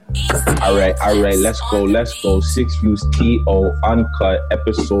All right, let's go. Six Views TO Uncut,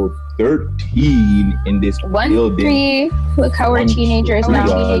 episode 13 in this building. 1-3. Look how we're teenagers now.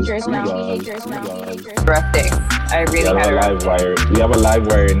 Rough day. I really had a live wire. We have a live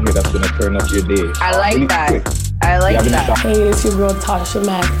wire in here that's gonna turn up your day. I like really that. Quick. I like that. Hey, it's your girl Tasha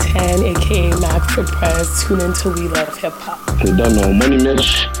Mac 10, aka Mac for Press. Tune into We Love Hip Hop. You don't know, Money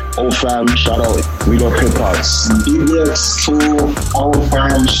Mitch, old fam, shout out, We Love Hip Hop. EBX2, old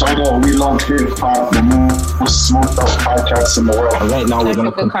fam, shout out, We Love Hip Hop, the most smoked out podcast in the world. And right now, we're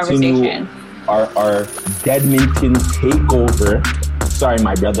going to continue our Deadminton takeover. Sorry,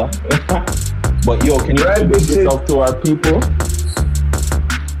 my brother. But yo, can you introduce yourself to our people?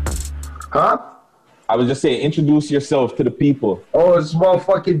 Huh? I was just saying, introduce yourself to the people. Oh, it's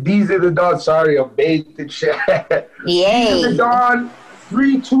motherfucking D's the Dawn. Sorry, I'm baked and shit. Yay. The Dawn,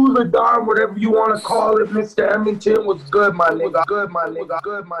 3-2 the Dawn, whatever you want to call it. Mr. Edmonton was good, my nigga. Good, my nigga.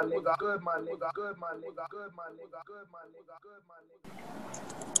 Good, my nigga. Good, my nigga. Good, my nigga. Good, my nigga. Good, my nigga. Good, my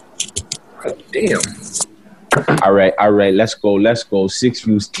nigga. Damn. All right. Let's go. Six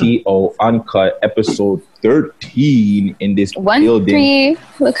Views TO Uncut, episode 13 in this building.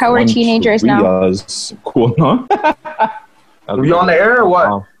 1-3. Look how we're teenagers now. Cool, huh? Okay. We on the air or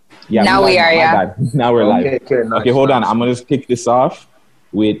what? Yeah. Now we are, yeah. Now we're live. Okay, hold on. I'm going to just kick this off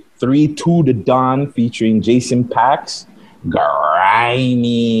with 3-2 The Dawn featuring Jason Pax.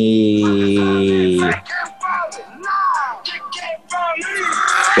 Grimy.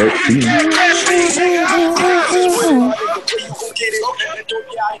 13.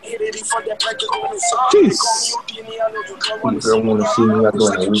 Jeez.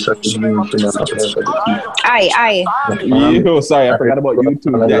 Aye. Yo, sorry, I forgot about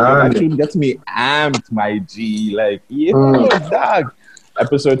YouTube. That gets me amped, my G. Like, dog.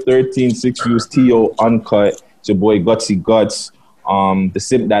 Episode 13, Six Views TO Uncut. It's your boy Gutsy Guts. The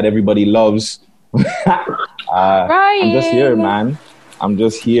simp that everybody loves. I'm just here, man. I'm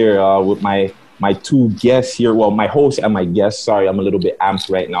just here with my two guests here. Well, my host and my guest. Sorry, I'm a little bit amped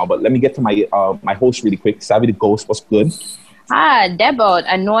right now, but let me get to my host really quick. Savvy the Ghost, what's good? Debo,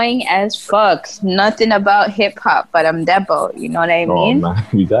 annoying as fuck. Nothing about hip hop, but I'm Debo. You know what I mean? Oh man,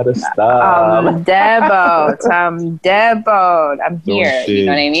 we gotta stop. Debo. I'm here. You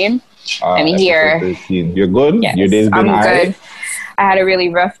know what I mean? I'm here. 13. You're good? Yes, your day's been I'm good. Right? I had a really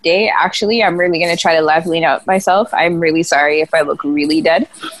rough day. Actually, I'm really going to try to leveling out myself. I'm really sorry if I look really dead.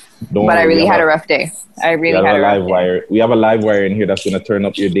 I really had a rough day. I really had a rough day. Wire. We have a live wire in here that's going to turn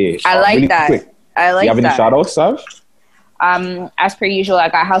up your day. I like really that. Quick. I like that. You have any shout-outs, Sav? As per usual, I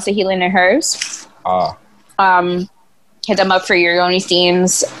got House of Healing and Herbs. Hit them up for your only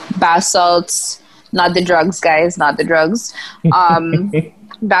steams, bath salts, not the drugs, guys, not the drugs.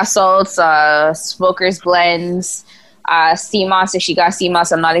 Bath salts, smokers blends, CMOS, if she got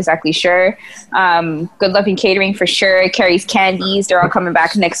CMOS, I'm not exactly sure. Good Luck in Catering for sure. Carrie's Candies, they're all coming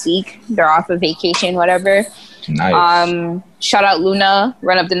back next week. They're off of vacation, whatever. Nice. Shout out Luna,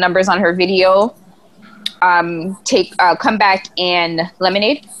 run up the numbers on her video. Come Back and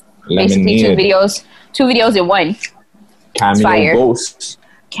Lemonade. Basically two videos in one. Cameo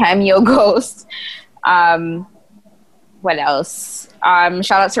Ghost. What else?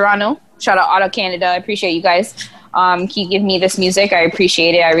 Shout out Toronto. Shout out Auto Canada. I appreciate you guys. Keep giving me this music. I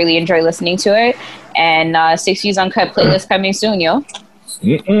appreciate it. I really enjoy listening to it. And Six Views Uncut playlist coming soon, yo.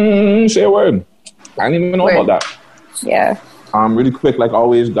 Say a word. I didn't even know about that. Yeah. Really quick, like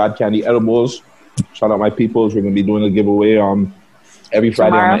always, God Candy Edibles. Shout out my peoples. We're gonna be doing a giveaway every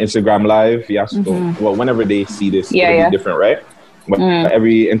Friday on my Instagram Live. Yeah. So, well, whenever they see this, it'll be different, right? But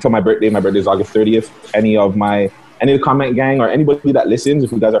until my birthday is August 30th. Any of the comment gang or anybody that listens,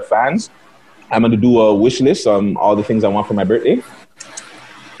 if you guys are fans, I'm going to do a wish list on all the things I want for my birthday.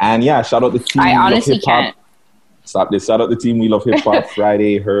 And yeah, shout out the team. I honestly can't. Stop this. Shout out the team. We Love Hip Hop.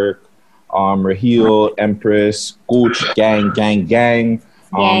 Friday, Herc, Raheel, Empress, Gooch, gang.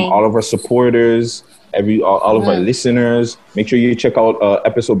 All of our supporters, all of our listeners. Make sure you check out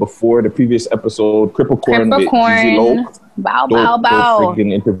episode before the previous episode, Cripple Corn with Gigi Loke. Bow.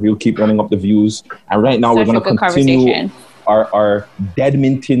 Freaking interview. Keep running up the views. And right now we're going to continue our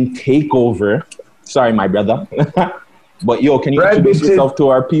Deadminton takeover. Sorry, my brother. But yo, can you introduce yourself to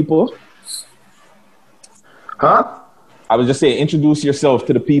our people? Huh? I was just saying, introduce yourself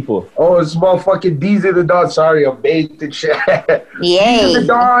to the people. Oh, it's motherfucking D's the Dawn. Sorry, I'm baked and shit. Yay. The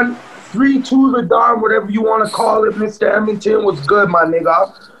Dawn, 3-2 the Dawn, whatever you want to call it. Mr. Edmonton was good, my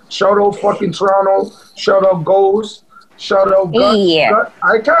nigga. Shout out fucking Toronto. Shout out Ghost. Shout out Guts. Yeah.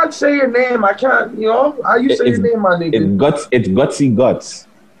 I can't say your name. I can't, how you say your name, my nigga? It's Gutsy Guts.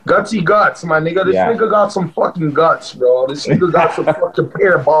 Gutsy guts, my nigga. This nigga got some fucking guts, bro. This nigga got some fucking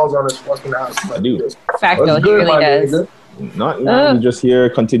pair of balls on his fucking ass. I do. Facto, he really does. Nigga. Not just here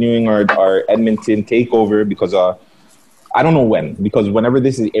continuing our Edmonton takeover because I don't know when, because whenever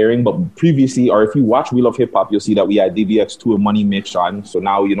this is airing, but previously, or if you watch We Love Hip Hop, you'll see that we had DBX2 and Money Mitch on. So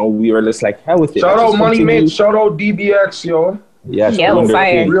now, you know, we were just like, hell with it. Shout out Money Mitch, shout out DBX, yo. Yeah,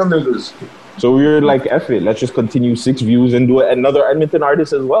 fire. Real niggas. So we were like, F it, let's just continue 6 views and do another Edmonton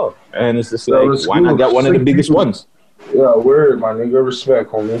artist as well. And it's just like, why not get one of the biggest ones? Yeah, word, my nigga.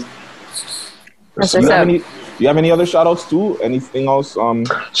 Respect, homie. That's what's up. You have any other shout outs too? Anything else?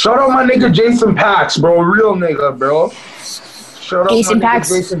 Shout out my nigga Jason Pax, bro. Real nigga, bro. Shout out Jason my Pax.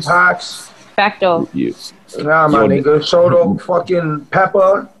 nigga Jason Pax. Facto. Nah, my nigga. Shout out fucking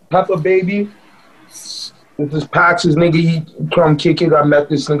Peppa baby. This is Pax's nigga. He come kick it. I met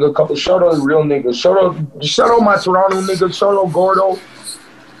this nigga a couple. Shout out real niggas. Shout out my Toronto nigga. Shout out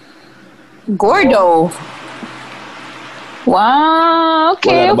Gordo. Wow.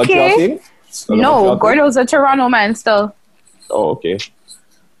 Okay. No, Gordo's a Toronto man still. Oh, okay.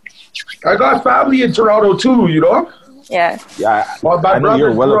 I got family in Toronto too, you know? Yeah. Yeah, my I know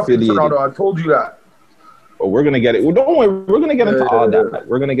you're well affiliated. Toronto, I told you that. But we're going to get it. Well, don't worry. We're going to get into all that.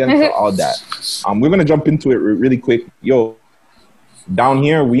 We're going to get into all that. We're going to jump into it really quick. Yo, down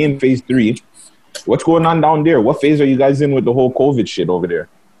here, we in phase 3. What's going on down there? What phase are you guys in with the whole COVID shit over there?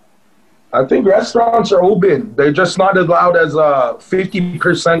 I think restaurants are open. They're just not allowed as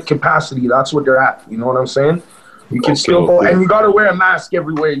 50% capacity. That's what they're at. You know what I'm saying? You can still go, and you got to wear a mask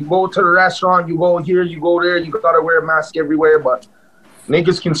everywhere. You go to the restaurant, you go here, you go there, you got to wear a mask everywhere. But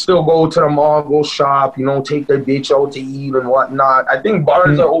niggas can still go to the mall, go shop, you know, take their bitch out to eat and whatnot. I think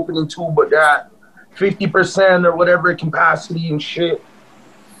bars are opening too, but they're at 50% or whatever capacity and shit.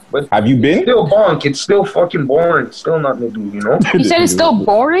 But have you been? It's still bunk. It's still fucking boring. It's still nothing to do, you know? You said it's still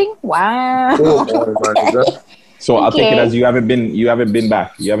boring? Wow. Still boring, okay. So I'll take it as you haven't been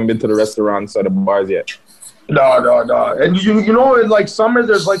back. You haven't been to the restaurants or the bars yet. No. And you know, in like summer,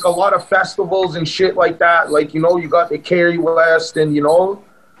 there's like a lot of festivals and shit like that. Like, you know, you got the Kerry West and, you know,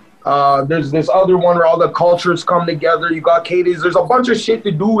 there's this other one where all the cultures come together. You got Katie's. There's a bunch of shit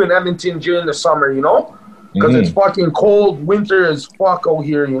to do in Edmonton during the summer, you know? Because it's fucking cold. Winter is fuck out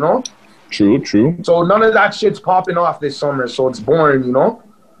here, you know? True. So none of that shit's popping off this summer, so it's boring, you know?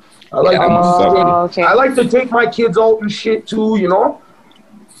 I like to take my kids out and shit too, you know?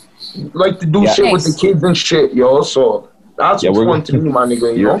 Like to do shit with the kids and shit, yo. So that's what's fun to me, my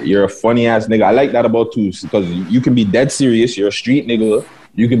nigga, you know? You're a funny ass nigga. I like that about you because you can be dead serious. You're a street nigga.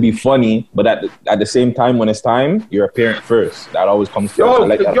 You can be funny, but at the same time, when it's time, you're a parent first. That always comes first. Yo,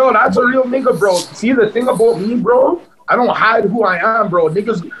 that's a real nigga, bro. See, the thing about me, bro, I don't hide who I am, bro.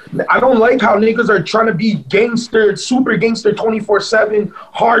 Niggas, I don't like how niggas are trying to be gangster, super gangster, 24/7,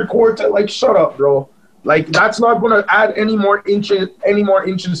 hardcore. Like, shut up, bro. Like, that's not gonna add any more inches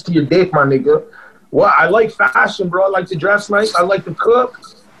to your dick, my nigga. Well, I like fashion, bro. I like to dress nice. I like to cook.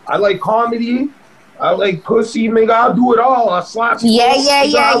 I like comedy. I like pussy, nigga. I'll do it all. I slap. Yeah.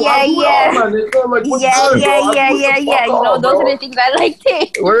 Like, You know, those are the things I like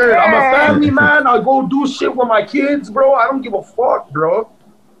to. Word, I'm a family man. I go do shit with my kids, bro. I don't give a fuck, bro.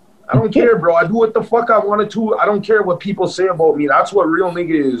 I don't care, bro. I do what the fuck I wanted to. I don't care what people say about me. That's what real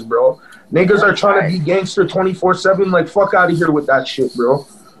nigga is, bro. Niggas are trying to be gangster 24/7. Like, fuck out of here with that shit, bro.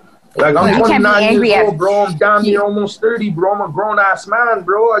 Like, I'm 29 years old, bro. I'm down here almost 30, bro. I'm a grown-ass man,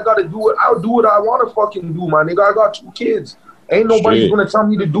 bro. I gotta do it. I'll do what I want to fucking do, my nigga. I got 2 kids. Ain't nobody gonna tell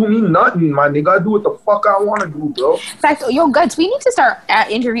me to do me nothing, my nigga. I do what the fuck I want to do, bro. In fact, yo, Guts, we need to start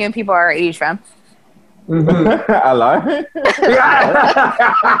interviewing people our age, fam. I lie.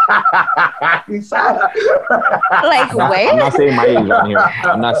 Like, wait. I'm not saying my age on here.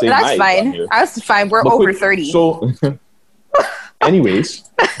 I'm not saying that's my age fine. on here. That's fine. We're over 30. So, anyways,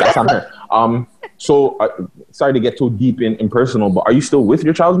 that's on her. So, sorry to get too deep in personal, but are you still with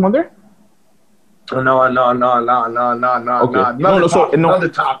your child's mother? No. Another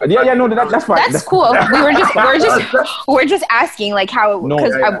topic. Yeah, no, that's fine. That's cool. We're just asking, like, how,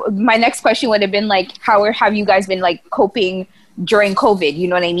 because my next question would have been, like, how have you guys been, like, coping during COVID? You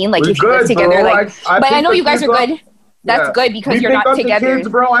know what I mean? Like, if you live together, bro. Like, but I know you guys are good. That's good because you're not together. Kids,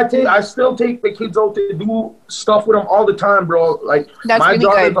 bro. I still take the kids out to do stuff with them all the time, bro. Like, that's my really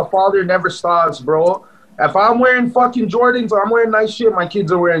job good. as a father never stops, bro. If I'm wearing fucking Jordans or I'm wearing nice shit, my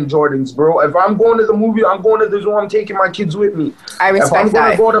kids are wearing Jordans, bro. If I'm going to the movie, I'm going to the zoo, I'm taking my kids with me. I respect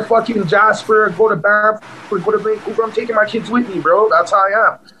that. If I'm going to go to fucking Jasper, go to Banff, or go to Vancouver, I'm taking my kids with me, bro. That's how I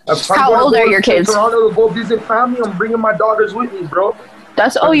am. How old are your kids? Toronto to go visit family, I'm bringing my daughters with me, bro.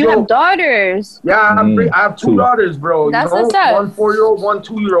 You have daughters. Yeah, I have two daughters, bro. That's what's up. 1 4-year-old, 1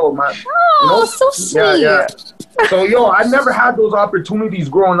 2-year-old, man. Oh, so sweet. Yeah. So, I never had those opportunities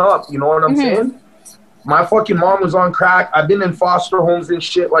growing up. You know what I'm saying? My fucking mom was on crack. I've been in foster homes and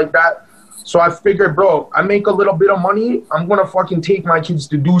shit like that. So I figured, bro, I make a little bit of money. I'm going to fucking take my kids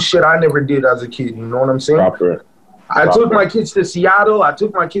to do shit I never did as a kid. You know what I'm saying? I took my kids to Seattle. I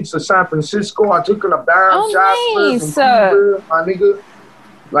took my kids to San Francisco. I took them to Barron, Jasper, Vancouver, my nigga.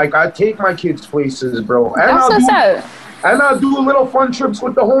 Like, I take my kids places, bro. And I'll do little fun trips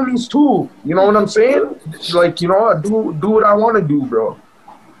with the homies, too. You know what I'm saying? Like, I do what I want to do, bro.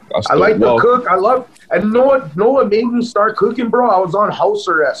 I like to cook. I love... And know what made me start cooking, bro? I was on house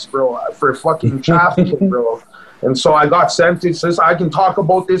arrest, bro, for fucking trafficking, bro. And so I got sentenced. I can talk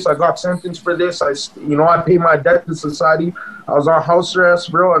about this. I got sentenced for this. I paid my debt to society. I was on house arrest,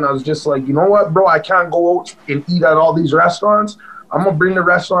 bro, and I was just like, you know what, bro? I can't go out and eat at all these restaurants. I'm going to bring the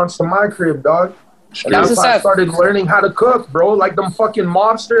restaurants to my crib, dog. And that's why I started learning how to cook, bro. Like them fucking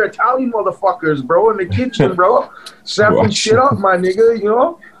monster Italian motherfuckers, bro, in the kitchen, bro. Chefing shit up, my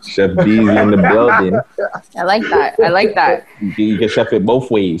nigga, Chef D's in the building. I like that. You can chef it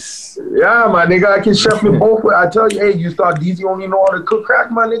both ways. Yeah, my nigga, I can chef it both ways. I tell you, hey, you thought DZ only know how to cook crack,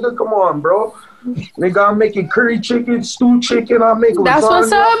 my nigga? Come on, bro. Nigga, I'm making curry chicken, stewed chicken. I'm making That's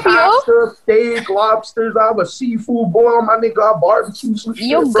what's up, pasta, steak, lobsters. I have a seafood boil. My nigga, I barbecue some shit.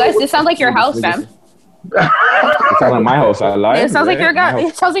 Yo, guys, it sounds like your house, fam. It sounds like my house. I like. It sounds like your guy.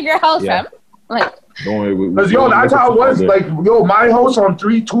 It sounds like your house, fam. Like. Don't worry. Because, that's how it was. Like, my house on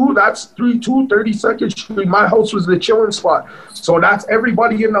 3-2, that's 3-2, 32nd Street. My house was the chilling spot. So that's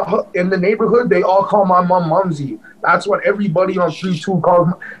everybody in the neighborhood. They all call my mom Mumsy. That's what everybody on 3-2 calls.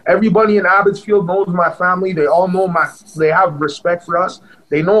 Everybody in Abbotsfield knows my family. They all know they have respect for us.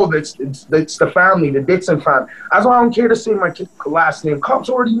 They know that it's the family, the Dixon family. That's why I don't care to say my last name. Cops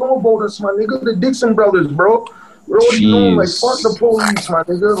already know about us, my nigga. The Dixon brothers, bro. We're already known, like, fuck the police, my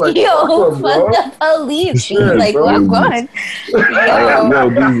nigga. Like, fuck the police. She's like, what?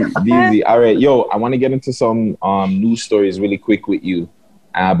 DZ. All right, I want to get into some news stories really quick with you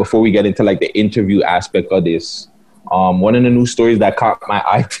before we get into, like, the interview aspect of this. One of the news stories that caught my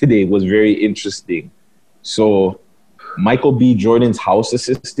eye today was very interesting. So, Michael B. Jordan's house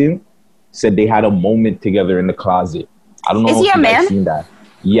assistant said they had a moment together in the closet. I don't know if you guys seen that.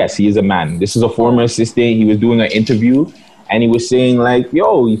 Yes, he is a man. This is a former assistant. He was doing an interview, and he was saying, like,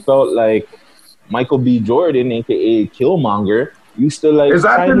 he felt like Michael B. Jordan, a.k.a. Killmonger, used to, like... Is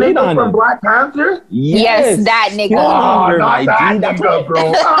that the nigga from Black Panther? Yes, that nigga. Oh, not that nigga,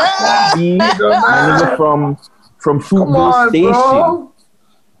 bro. Nigga from Fruitvale Station.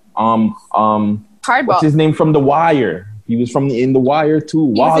 Hardball. What's his name from The Wire? He was in The Wire, too.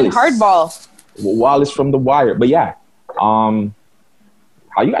 Wallace. He was in Hardball. Wallace from The Wire. But, yeah.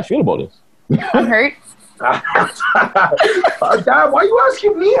 How you guys feel about this? I'm hurt. Dad, why you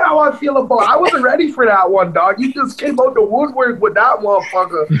asking me how I feel about it? I wasn't ready for that one, dog. You just came out the woodwork with that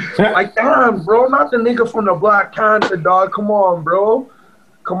motherfucker. Like, damn, bro, not the nigga from the Black Panther, dog. Come on, bro.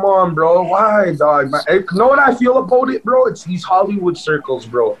 Why, dog? You know what I feel about it, bro? It's these Hollywood circles,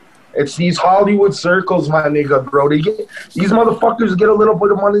 bro. It's these Hollywood circles, my nigga, bro. These motherfuckers get a little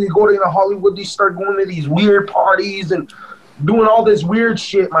bit of money. They go to Hollywood. They start going to these weird parties and doing all this weird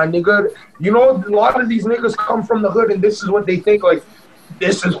shit, my nigga. A lot of these niggas come from the hood, and this is what they think, like,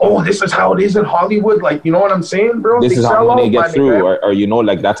 this is how it is in Hollywood. Like, you know what I'm saying, bro? This is how I'm going to get through. Or,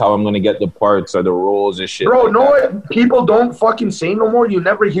 like, that's how I'm going to get the parts or the roles and shit. Bro, like what people don't fucking say no more? You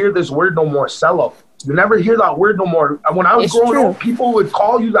never hear this word no more, sell-out. You never hear that word no more. When I was growing up, people would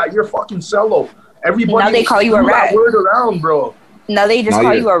call you that. You're fucking sell-out. Everybody now they call you a rat. That word around, bro. Now they just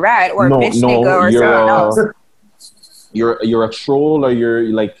call you a rat or a bitch nigga or something else. You're a troll, or you're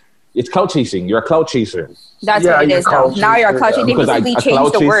like, it's clout chasing. You're a clout chaser. That's what it is now. Now you're a clout chaser. They basically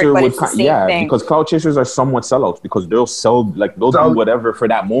changed the word, but it's the same thing. Because clout chasers are somewhat sellouts because they'll do whatever for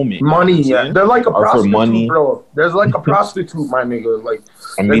that moment. Money, yeah. They're like a prostitute, bro. There's like a prostitute, my nigga. Like,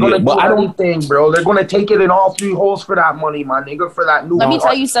 they're gonna do anything, bro. They're gonna take it in all three holes for that money, my nigga. For that new. Let me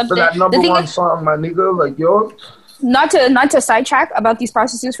tell you something. For that number one song, my nigga. Like, yo. Not to sidetrack about these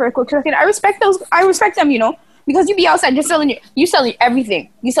prostitutes for a quick second. I respect them, because you be outside just selling everything.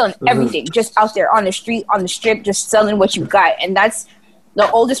 You selling everything just out there on the street, on the strip, just selling what you got. And that's the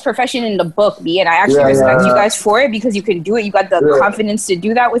oldest profession in the book, B. And I actually respect you guys for it because you can do it. You got the confidence to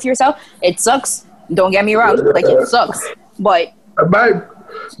do that with yourself. It sucks. Don't get me wrong. Like, it sucks. But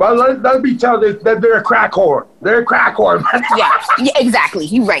let me tell you that they're a crack whore. They're a crack whore. yeah, exactly.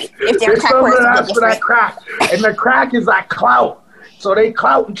 You're right. If they're a crack whore, for that crack. And the crack is like clout. So they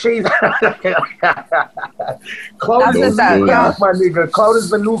clout and chase. Clout is the new crack, my nigga. Clout is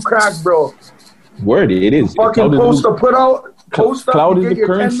the new crack, bro. Word, it is. Fucking post to put out. Post up, cloud you is get the your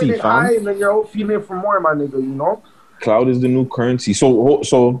currency, 10-minute fam. high, and then you're out feeling for more, my nigga. You know. Cloud is the new currency.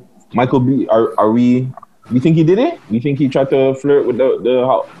 So Michael B, are we? You think he did it? You think he tried to flirt with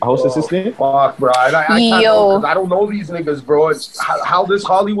the house assistant? Fuck, bro. I can't know, 'cause I don't know these niggas, bro. It's how this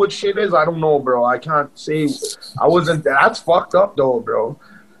Hollywood shit is. I don't know, bro. I can't say. I wasn't. That's fucked up, though, bro.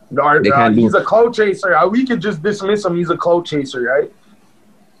 He's a clout chaser. We could just dismiss him. He's a clout chaser, right?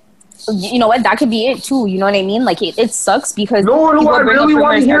 You know what? That could be it too. You know what I mean? Like it sucks because no, people I really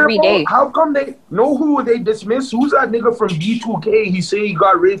want to hear every day. How come they know who they dismiss? Who's that nigga from B2K? He say he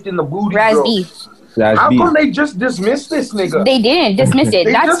got raped in the booty. Raz B. How come they just dismissed this nigga? They didn't dismiss it.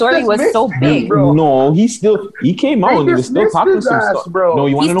 That story was so big, bro. No, he came out and he was still talking some stuff, bro. No,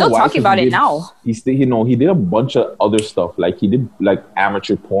 you want to know why? He's still talking about it now. He did a bunch of other stuff. Like he did like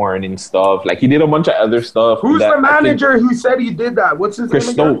amateur porn and stuff. Like he did a bunch of other stuff. Who's the manager who said he did that? What's his name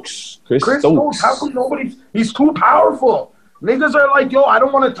again? Chris Stokes. How come he's too powerful? Niggas are like, yo, I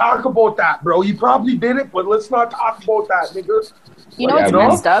don't want to talk about that, bro. He probably did it, but let's not talk about that, niggas. You know what's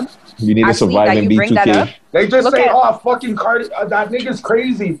messed up? You need to survive in B2K. They just say, fucking Cardi, that nigga's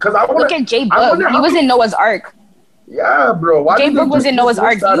crazy. Because I look at J Bug. He was in Noah's Ark. Yeah, bro. J Bug was in Noah's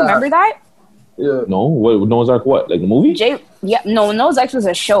Ark. Do you remember that? Yeah. No, what Noah's Ark? What, like the movie? Noah's Ark was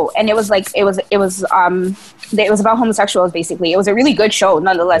a show, and it was about homosexuals basically. It was a really good show,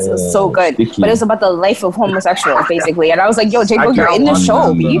 nonetheless. It was so good, but it was about the life of homosexuals basically. And I was like, yo, J Bug, you're in the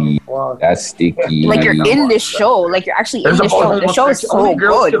show, B. That's sticky. Like you're in this show. Like you're actually in the show. The show is so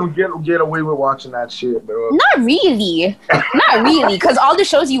good. Get away with watching that shit, bro. Not really, because all the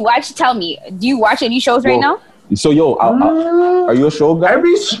shows you watch. Tell me, do you watch any shows right now? So are you a show guy?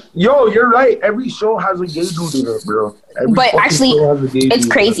 You're right. Every show has a gay dude in it, bro. But actually, it's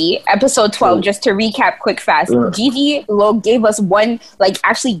crazy. Episode 12, just to recap quick fast. Gigi Lo gave us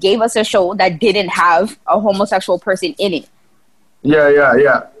gave us a show that didn't have a homosexual person in it.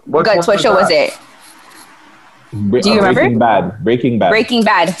 Yeah. What show was it? Do you remember? Breaking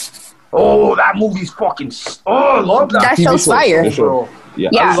Bad. Oh, that movie's fucking... Oh, I love that. That show's fire.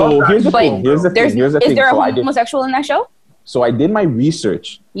 Yeah. So here's the thing. Here's the thing. Is there a homosexual in that show? So I did my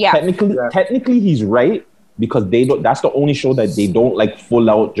research. Yeah. Technically, he's right because they don't. That's the only show that they don't like full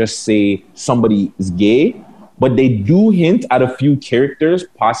out just say somebody is gay, but they do hint at a few characters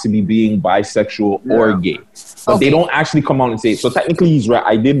possibly being bisexual or gay, but they don't actually come out and say it. So technically, he's right.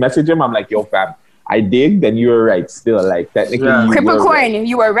 I did message him. I'm like, yo, fam. I dig, then you were right. Still, like technically, Crippercorn,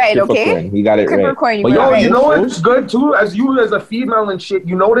 you were right. Okay, he got it right. But you know what's good too? As a female and shit,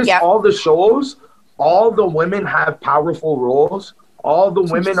 you notice all the shows, all the women have powerful roles. All the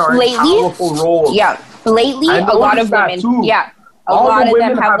women are in powerful roles. Yeah, lately a lot of women. Too. Yeah, a lot of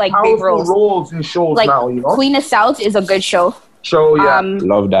them have like big roles in shows like now. You know, Queen of South is a good show.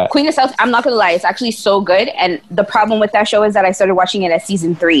 Love that. Queen of South, I'm not gonna lie, it's actually so good. And the problem with that show is that I started watching it at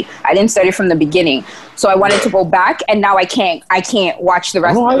season 3. I didn't start it from the beginning, so I wanted to go back, and now I can't watch the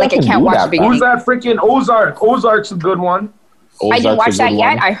rest. I can't watch the beginning. Who's that freaking Ozark? Ozark's a good one. I didn't watch that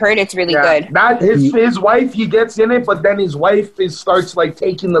yet. I heard it's really good. That his wife, he gets in it, but then his wife starts like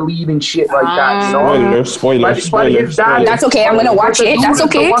taking the lead and shit like that. You know? Spoiler. That's okay. I'm gonna watch it. That's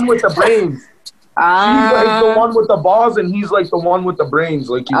okay. The one with the brains. She's like the one with the balls, and he's like the one with the brains.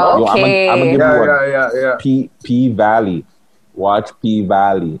 Like, you know? Okay. I'm gonna give you one. P Valley. Watch P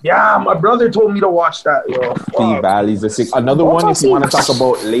Valley. Yeah, my brother told me to watch that. Yo. P Valley's a sick. Another one, if you want to talk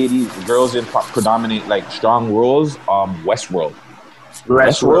about ladies, girls in predominant like strong roles. Westworld.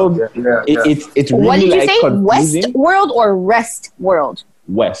 It's really what did you like say? confusing. Westworld or Rest World?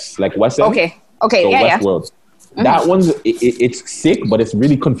 West, like West End. Okay, so Westworld. Mm-hmm. That one's it's sick, but it's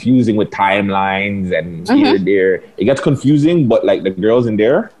really confusing with timelines and here and there. It gets confusing, but like the girls in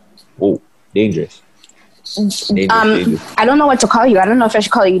there, dangerous. I don't know what to call you. I don't know if I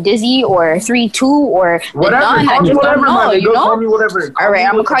should call you Dizzy or 3-2 or whatever. I just don't know. You know? Call me whatever. All right,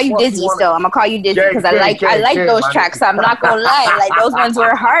 I'm gonna call you Dizzy. Still, I'm gonna call you Dizzy because I like those tracks. I'm not gonna lie, like those ones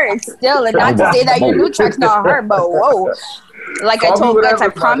were hard still, and not to say that your new track's not hard, but whoa. Like I told guys, I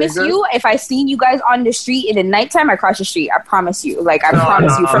promise you, if I seen you guys on the street in the nighttime, I cross the street. I promise you. Like I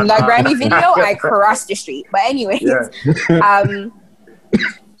promise you. From that Grammy video, I crossed the street. But anyways,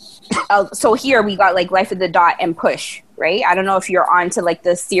 so here we got like Life of the Dot and Push, right? I don't know if you're on to like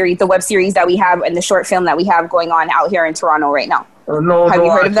the web series that we have and the short film that we have going on out here in Toronto right now. Have you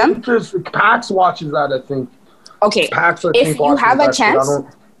heard of them? Pax watches that, I think. Okay, if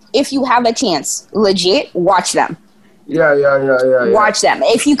you have a chance, legit, watch them. Yeah. Watch them.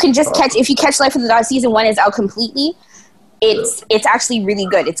 If you can just catch Life of the Dot season 1 is out completely. it's actually really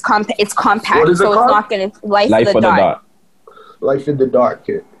good. It's compact, so it's not gonna Life of the Dot. Life in the Dot,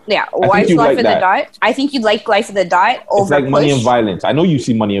 kid. Yeah, watch Life of the Dot. I think you'd like Life of the Dot over It's like Push. Money and Violence. I know you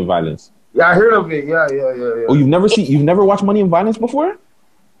see Money and Violence. Yeah, I heard of it. Yeah. Oh, you've never watched Money and Violence before?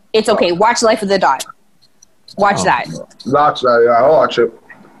 It's okay. Watch Life of the Dot. Watch that. Watch that. Yeah, I'll watch it.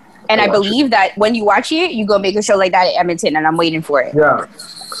 And I believe that when you watch it, you go make a show like that at Edmonton, and I'm waiting for it. Yeah.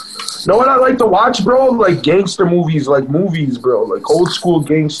 Know what I like to watch, bro? Like gangster movies, bro. Like old school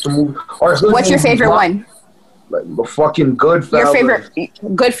gangster movies. What's your favorite one? Like the fucking Goodfellas. Your favorite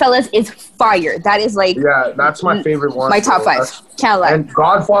Goodfellas is fire. That is like that's my favorite one. My top 5. Can't lie. And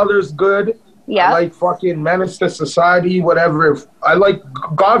Godfather's good. Yeah. I like fucking Menace to Society, whatever. I like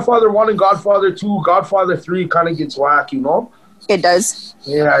Godfather 1 and Godfather 2. Godfather 3 kind of gets whack, you know? It does.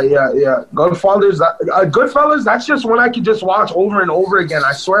 Yeah. Goodfellas, that's just one I could just watch over and over again.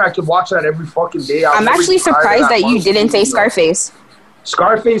 I swear I could watch that every fucking day. I'm actually surprised that you didn't say Scarface.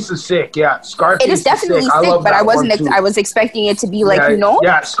 Scarface is sick, yeah. Scarface it is definitely sick, but I was expecting it to be like,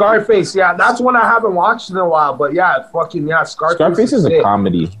 Yeah, Scarface, yeah. That's one I haven't watched in a while, but Scarface is a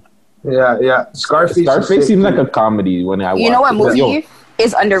comedy. Yeah. Scarface seems like a comedy when I watch it. You know what movie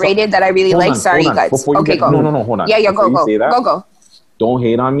is underrated that I really like? Sorry, guys. Okay, go. No, hold on. Yeah, go. Don't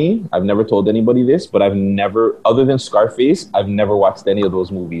hate on me. I've never told anybody this, but I've never, other than Scarface, I've never watched any of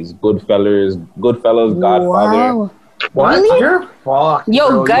those movies. Goodfellas, Godfather. Wow. What? Really? You're fucked.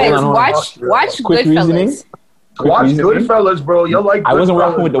 Yo, guys, watch Goodfellas. Watch Goodfellas, bro. You'll like Goodfellas. I wasn't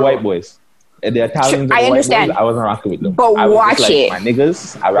rocking with the white boys. And the Italians, I understand. Boys, I wasn't rocking with them. But watch it. My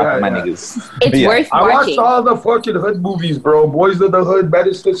niggas, I rock with my niggas. It's worth watching. I watched all the fucking hood movies, bro. Boys of the Hood,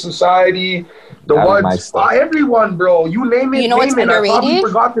 Menace to Society, the ones, everyone, bro. You name it. You know what's underrated? I probably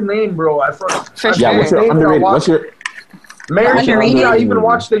forgot the name, bro. For sure. What's your underrated? What's your American Me? I even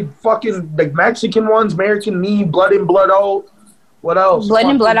watched the fucking Mexican ones. American Me, Blood In, Blood Out. What else? Blood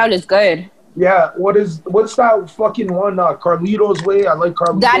In, Blood Out is good. Yeah. What's that fucking one? Carlito's Way. I like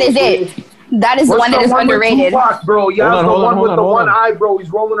Carlito's That is Way. it. That is one that is underrated. Tupac, bro. Yeah, the one with the one eye, bro. He's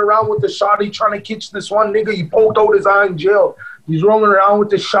rolling around with the shotty trying to catch this one nigga. He poked out his eye in jail. He's rolling around with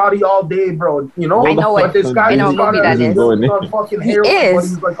the shotty all day, bro. You know? I know but this guy is on fucking heroin, but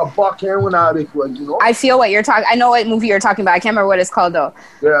he's like a buck heroin addict, like, you know? I feel what you're talking. I know what movie you're talking about. I can't remember what it's called though.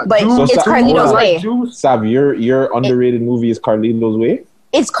 Yeah, but it's Carlito's Way. Sab, your underrated movie is Carlito's Way?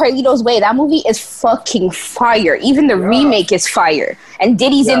 It's Carlito's Way. That movie is fucking fire. Even the remake is fire. And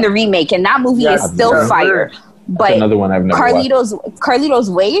Diddy's in the remake, and that movie is still fire. But another one I've never watched. Carlito's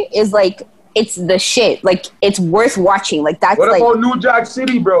Way is like, it's the shit. Like, it's worth watching. Like, that's what like... What about New Jack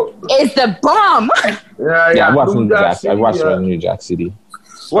City, bro? It's the bomb! Yeah, I watched New Jack City.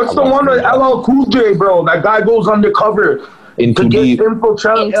 What's the one with LL Cool J, bro? That guy goes undercover. Into Deep. LL Cool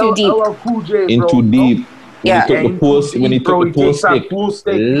J, bro. Into Deep. Yeah. When he took the pool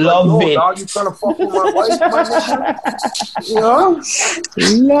stick. Love it. Dog, you trying to fuck with my wife, my you know?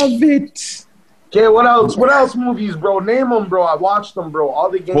 Love it. Okay, what else movies, bro? Name them, bro. I watched them, bro. All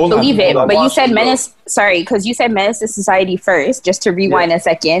the games. Believe it, but you said Menace. Sorry, because you said Menace to Society first. Just to rewind a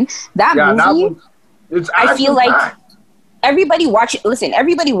second, that movie. I feel like everybody watch it. Listen,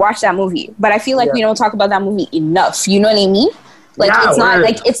 everybody watch that movie, but I feel like we don't talk about that movie enough. You know what I mean? Like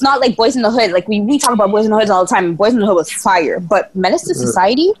it's not like Boys in the Hood. Like we talk about Boys in the Hood all the time. And Boys in the Hood was fire, but Menace to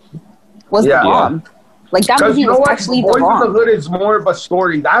Society was the bomb. Like that movie was actually the bomb. Boys in the Hood is more of a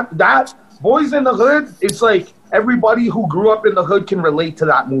story. That Boys in the Hood, it's like everybody who grew up in the hood can relate to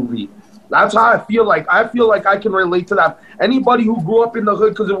that movie. That's how I feel like. I feel like I can relate to that. Anybody who grew up in the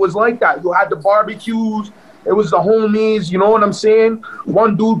hood, because it was like that. You had the barbecues. It was the homies. You know what I'm saying?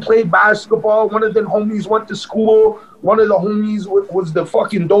 One dude played basketball. One of the homies went to school. One of the homies was the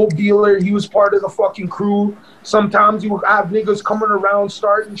fucking dope dealer. He was part of the fucking crew. Sometimes you would have niggas coming around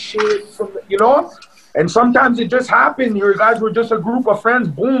starting shit from the, you know? And sometimes it just happened. Your guys were just a group of friends.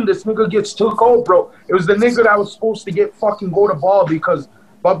 Boom, this nigga gets took out, bro. It was the nigga that was supposed to get fucking go to ball because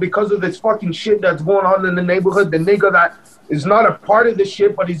of this fucking shit that's going on in the neighborhood, the nigga that is not a part of this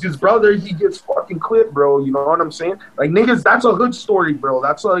shit, but he's his brother, he gets fucking clipped, bro. You know what I'm saying? Like, niggas, that's a hood story, bro.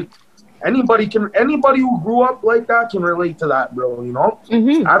 That's like, anybody who grew up like that can relate to that, bro, you know?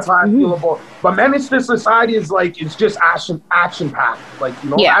 Mm-hmm. That's how I feel about it. But Menace to Society is like, it's just action-packed. Like, you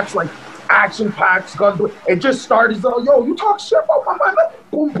know, that's like, action-packed, guns. It just started, yo, you talk shit about my man.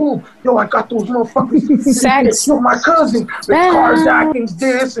 Boom, boom. Yo, I got those motherfuckers. Yo, my cousin. The car's acting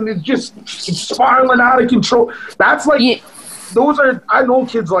this, and it's spiraling out of control. That's like, those are, I know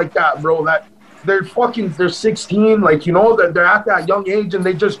kids like that, bro, that they're 16, like, you know, they're at that young age, and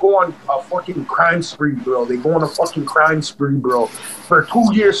they just go on a fucking crime spree, bro. They go on a fucking crime spree, bro. For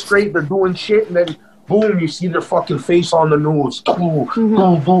 2 years straight, they're doing shit, and then boom, you see their fucking face on the news. Boom,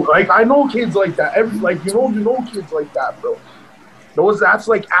 boom, boom. Like, I know kids like that. You know kids like that, bro. That's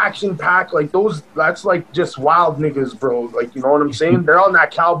like action packed. Like that's like just wild niggas, bro. Like, you know what I'm saying? They're on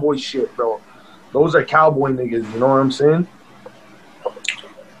that cowboy shit, bro. Those are cowboy niggas. You know what I'm saying?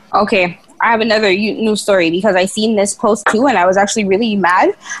 Okay, I have another news story because I seen this post too, and I was actually really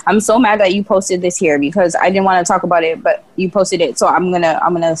mad. I'm so mad that you posted this here because I didn't want to talk about it, but you posted it, so I'm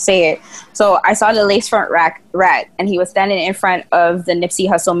gonna say it. So I saw the lace front rat, and he was standing in front of the Nipsey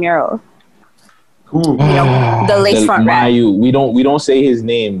Hussle mural. Who? You know, the lace front rat. Mayu. We don't say his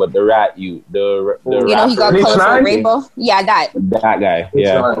name, but the rat. The you know, he got colorful rainbow. Yeah, that guy.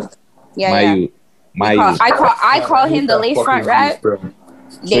 Yeah. Yeah. Mayu. I call him the lace front rat.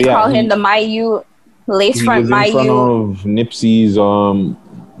 They call him the Mayu, lace front Mayu. He was in front of Nipsey's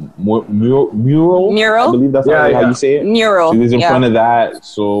mural. I believe that's how you say it. Mural. So he was in front of that.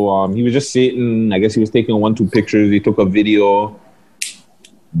 So he was just sitting. I guess he was taking 1-2 pictures. He took a video.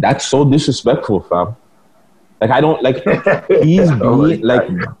 That's so disrespectful, fam. Like, I don't like. He's being like.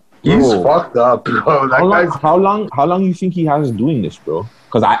 He's fucked up, bro. How long you think he has doing this, bro?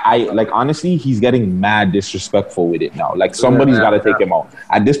 Because I like, honestly, he's getting mad disrespectful with it now. Like, somebody's got to take him out.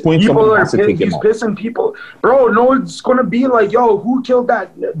 At this point, someone has to take him out. He's pissing people. Bro, no, it's going to be like, yo, who killed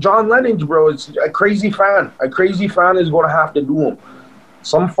that John Lennon, bro? It's a crazy fan. A crazy fan is going to have to do him.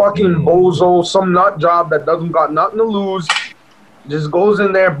 Some fucking bozo, some nut job that doesn't got nothing to lose, just goes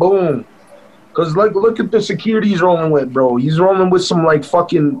in there, boom. Because, like, look at the security he's rolling with, bro. He's rolling with some, like,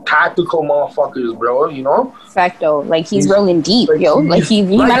 fucking tactical motherfuckers, bro, you know? Facto. Like, he's rolling deep, yo. Like, he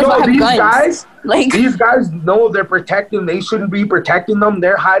might as well have guns. These guys know they're protecting. They shouldn't be protecting them.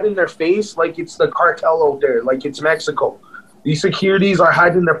 They're hiding their face like it's the cartel out there. Like, it's Mexico. These securities are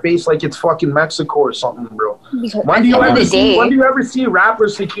hiding their face like it's fucking Mexico or something, bro. When do you ever see rapper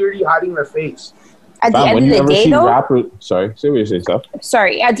security hiding their face? At the end of the day, though, sorry, say what you're saying, stuff.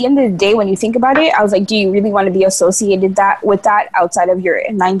 Sorry, at the end of the day, when you think about it, I was like, do you really want to be associated with that outside of your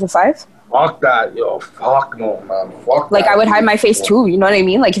 9 to 5? Fuck that, yo. Fuck no, man. Fuck like, that. I would hide my face too, you know what I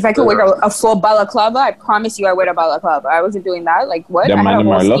mean? Like, if I could wear a full balaclava, I promise you I wear a balaclava. I wasn't doing that. Like, what? Yeah, man,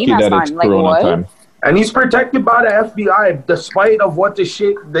 are lucky that it's Corona time. And he's protected by the FBI, despite of what the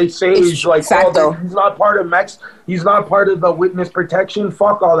shit they say is like. Oh, he's not part of He's not part of the witness protection.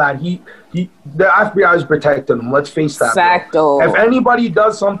 Fuck all that. The FBI is protecting him. Let's face that. Facto. Bro. If anybody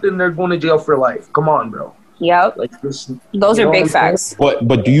does something, they're going to jail for life. Come on, bro. Yep. Like this. Those are big facts. But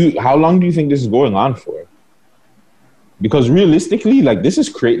how long do you think this is going on for? Because realistically, like, this is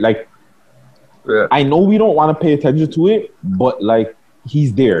crazy. Like, I know we don't want to pay attention to it, but like,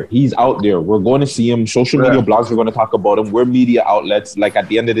 he's there. He's out there. We're going to see him. Social media blogs are going to talk about him. We're media outlets. Like, at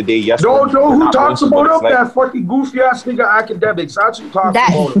the end of the day, yes. No, who talks about him? Like, that fucking goofy ass nigga Academics. That's who talks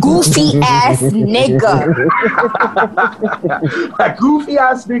about him. That goofy ass nigga. That goofy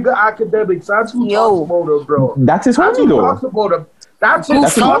ass nigga Academics. That's who talks about him, bro. That's his homie, though. Talks about him. That's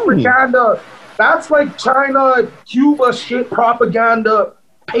his propaganda. That's like China, Cuba shit propaganda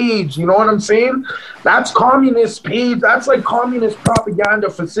page, you know what I'm saying? That's communist page. That's like communist propaganda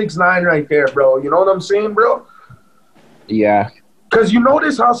for 6ix9ine right there, bro. You know what I'm saying, bro? Yeah. Because you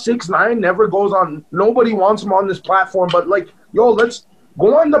notice how 6ix9ine never goes on. Nobody wants him on this platform, but like, yo, let's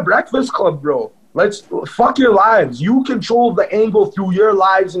go on the Breakfast Club, bro. Let's fuck your lives. You control the angle through your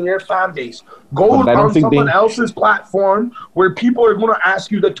lives and your fan base. Go on someone else's platform where people are going to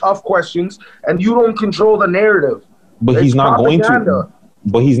ask you the tough questions and you don't control the narrative. But he's not going to.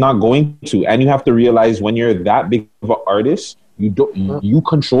 But he's not going to. And you have to realize when you're that big of an artist, you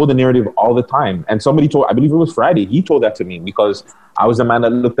control the narrative all the time. And somebody told, I believe it was Friday, he told that to me because I was the man that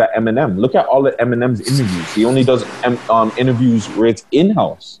looked at Eminem. Look at all of Eminem's interviews. He only does interviews where it's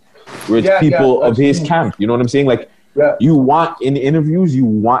in-house, where it's people of his camp. You know what I'm saying? Like, you want, in interviews,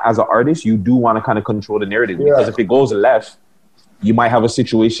 as an artist, you do want to kind of control the narrative. Because if it goes left, you might have a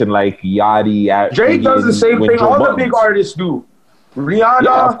situation like Yachty. Drake does the same thing all the big artists do. Rihanna,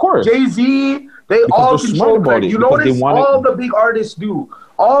 of course. Jay-Z, they all control it. You notice all the big artists do.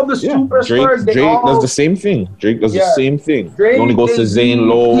 All the superstars, Drake does the same thing. Drake does the same thing. He only goes to Zane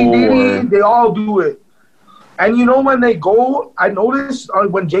Lowe. They all do it. And you know when they go, I noticed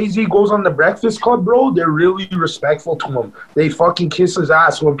when Jay-Z goes on the Breakfast Club, bro, they're really respectful to him. They fucking kiss his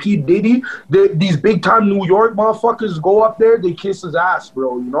ass. When P. Diddy, these big-time New York motherfuckers go up there, they kiss his ass,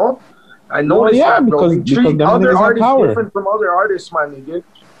 bro, you know? I know that, bro. They treat other artists different from other artists, my nigga.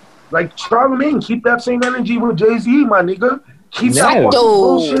 Like Charlamagne, keep that same energy with Jay-Z, my nigga. Keep that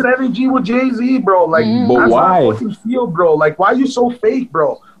bullshit energy with Jay-Z, bro. Like, but why? How I fucking feel, bro. Like, why you so fake,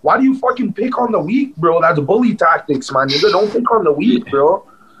 bro? Why do you fucking pick on the weak, bro? That's bully tactics, my nigga. Don't pick on the weak, bro.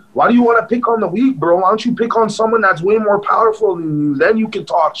 Why do you want to pick on the weak, bro? Why don't you pick on someone that's way more powerful than you? Then you can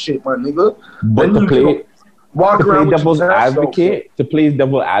talk shit, my nigga. But then to play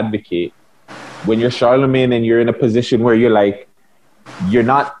devil's advocate, when you're Charlemagne and you're in a position where you're like, you're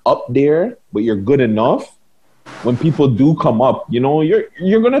not up there, but you're good enough. When people do come up, you know,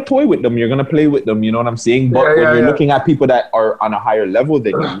 you're gonna toy with them, you're gonna play with them. You know what I'm saying? But when you're looking at people that are on a higher level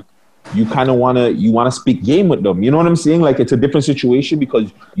than you, you kind of wanna speak game with them. You know what I'm saying? Like it's a different situation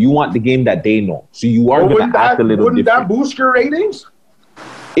because you want the game that they know. So you are gonna act a little different. Wouldn't that boost your ratings?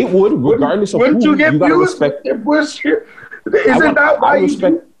 It would, regardless of who. You gotta respect. Isn't that why you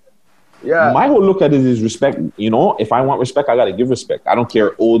respect? Yeah. My whole look at it is respect. You know, if I want respect, I gotta give respect. I don't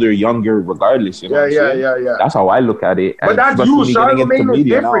care older, younger, regardless. You know yeah. That's how I look at it. But that's you. Charlemagne is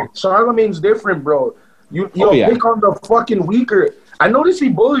different. Charlemagne's different, bro. You'll pick on the fucking weaker. I notice he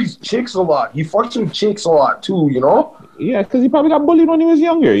bullies chicks a lot. He fucks some chicks a lot too, you know? Yeah, because he probably got bullied when he was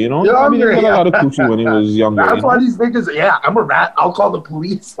younger, you know? He probably didn't got a lot of coochie when he was younger. That's why these niggas, I'm a rat. I'll call the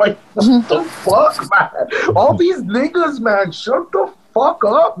police. Like, what the fuck, man? All these niggas, man, shut the fuck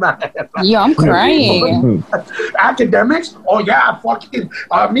up, man. Yeah, I'm crying. Academics? Oh, yeah, fucking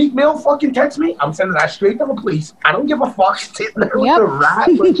Meek Mill fucking text me. I'm sending that straight to the police. I don't give a fuck sitting there with the rat.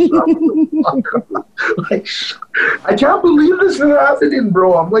 Like, I can't believe this is happening,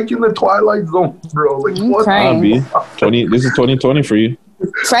 bro. I'm like in the Twilight Zone, bro. Like, what? This is 2020 for you.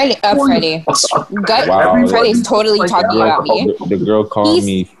 Friday. Friday's totally talking about me. The girl called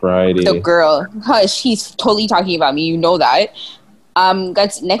me Friday. The girl. Hush, he's totally talking about me. You know that.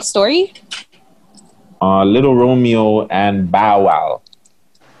 Guys, next story. Little Romeo and Bow Wow.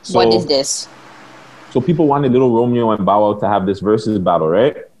 So, what is this? So people wanted Little Romeo and Bow Wow to have this versus battle,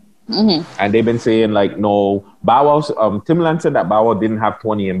 right? Mm-hmm. And they've been saying like, no, Bow Wow's Timbaland said that Bow Wow didn't have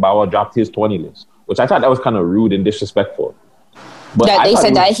 20 and Bow Wow dropped his 20 list, which I thought that was kind of rude and disrespectful. But that they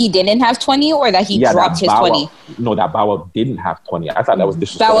said that he didn't have 20 or that he dropped his 20? No, that Bow Wow didn't have 20. I thought that was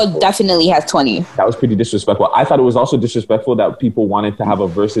disrespectful. Bow Wow definitely has 20. That was pretty disrespectful. I thought it was also disrespectful that people wanted to have a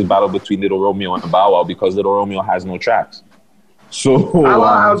versus battle between Little Romeo and Bow Wow because Little Romeo has no tracks. So Bow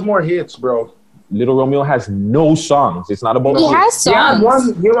Wow has more hits, bro. Little Romeo has no songs. It's not about. He has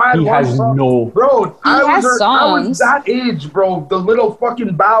songs. He has no. Bro, I was that age, bro. The little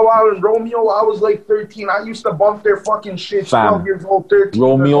fucking Bow Wow and Romeo. I was like 13. I used to bump their fucking shit. 12 years old, 13.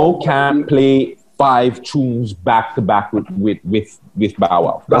 Romeo can't play 5 tunes back to back with Bow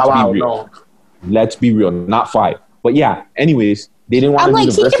Wow. Let's be real. No. Let's be real. Not 5. But yeah. Anyways, they didn't want to. I'm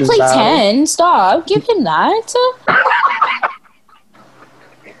like, he can play 10. Stop. Give him that.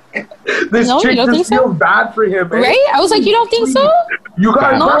 This chick just feels bad for him, man. Right? I was like, you don't think so? You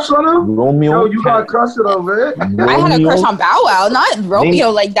got a crush on him? Romeo. You got a crush on him, man? I had a crush on Bow Wow, not Romeo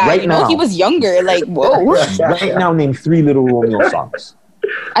like that. Right now. He was younger. Like, whoa. Right now, name 3 Little Romeo songs.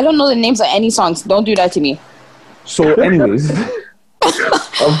 I don't know the names of any songs. Don't do that to me. So, anyways.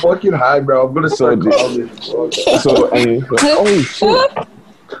 I'm fucking high, bro. I'm going to start calling. Oh, shit.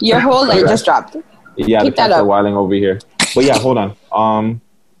 Your whole leg just dropped. Yeah, the cats are wilding over here. But yeah, hold on.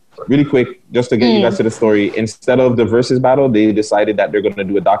 Really quick, just to get you guys to the story, instead of the versus battle, they decided that they're going to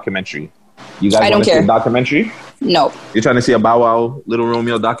do a documentary. You guys want to see a documentary? No. You're trying to see a Bow Wow, Little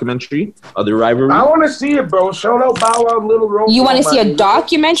Romeo documentary of the rivalry? I want to see it, bro. Shout out Bow Wow, Little Romeo. You want to see a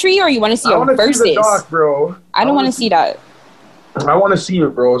documentary or you want to see a versus? I want to see the doc, bro. I don't want to see that. I want to see it,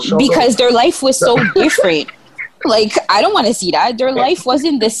 bro. Because their life was so different. Like, I don't want to see that. Their life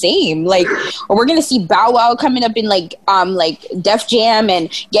wasn't the same. Like, we're gonna see Bow Wow coming up in like Def Jam and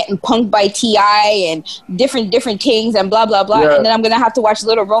getting punked by T.I. and different things and blah blah blah. Yeah. And then I'm gonna have to watch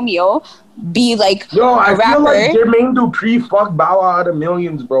Little Romeo be like a rapper. Feel like Jermaine Dupri fucked Bow Wow out of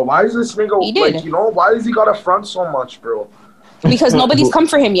millions, bro. Why is this nigga like, you know, why does he gotta front so much, bro? Because nobody's come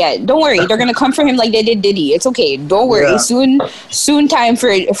for him yet. Don't worry, they're gonna come for him like they did Diddy. It's okay. Don't worry. Yeah. Soon time for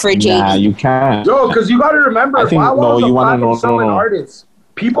JD. Nah, you can't. Yo, because you gotta remember, Bow Wow's a platinum-selling artist.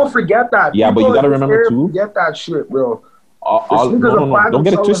 People forget that. Yeah, but you gotta remember too. Forget that shit, bro. No. Don't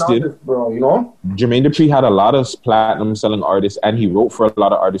get it twisted, artist, bro. You know, Jermaine Dupri had a lot of platinum-selling artists, and he wrote for a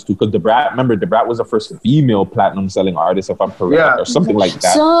lot of artists too. Because Da Brat was the first female platinum-selling artist, if I'm correct, or something like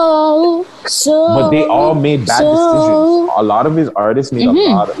that. But they all made bad decisions. A lot of his artists made a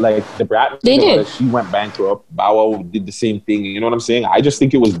lot of, like Da Brat. They did. She went bankrupt. Bow Wow did the same thing. You know what I'm saying? I just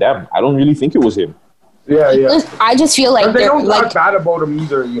think it was them. I don't really think it was him. Yeah. I just feel like they don't talk bad about him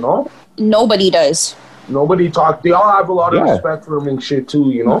either. You know, nobody does. Nobody talk. They all have a lot of respect for him and shit too,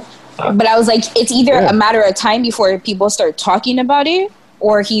 you know. But I was like, it's either a matter of time before people start talking about it,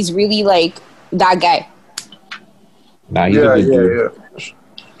 or he's really like that guy. Nah, he's a good dude.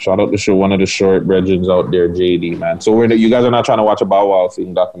 Shout out to one of the short brethren out there, JD, man. So you guys are not trying to watch a Bow Wow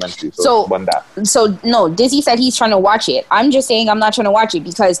thing documentary. So no, Dizzy said he's trying to watch it. I'm just saying I'm not trying to watch it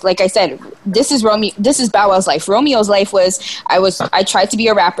because, like I said, this is Bow Wow's life. Romeo's life was I tried to be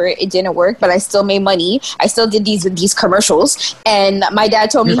a rapper. It didn't work, but I still made money. I still did these commercials, and my dad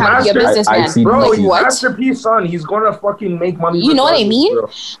told me how to be a businessman. Bro, like, he's what? Masterpiece, son. He's gonna fucking make money. You know what I mean?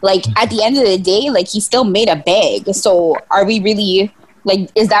 Bro. Like at the end of the day, like he still made a bag. So are we really?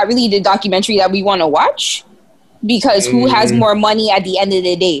 Like, is that really the documentary that we want to watch? Because who has more money at the end of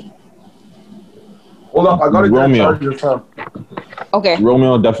the day? Hold up, I gotta Romeo. Get your time. Okay.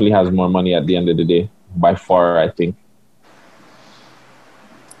 Romeo definitely has more money at the end of the day, by far, I think.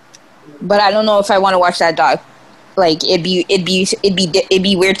 But I don't know if I want to watch that doc. Like, it'd be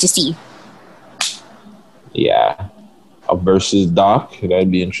weird to see. Yeah, a versus doc, that'd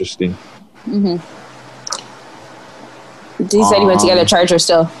be interesting. Mm-hmm. He said he went to get a charger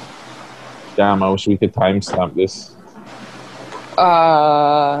still. Damn, I wish we could timestamp this.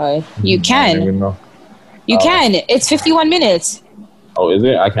 You can. I don't even know. You can. It's 51 minutes. Oh, is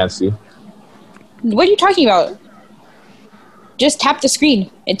it? I can't see. What are you talking about? Just tap the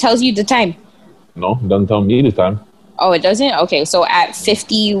screen. It tells you the time. No, it doesn't tell me the time. Oh, it doesn't? Okay, so at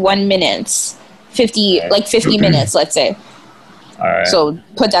 51 minutes. 50 minutes, let's say. All right. So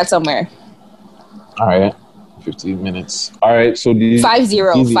put that somewhere. All right. 15 minutes. All right, so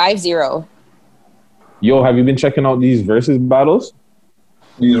 5-0. Yo, have you been checking out these versus battles?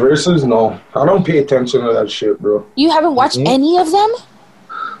 These verses? No. I don't pay attention to that shit, bro. You haven't watched any of them?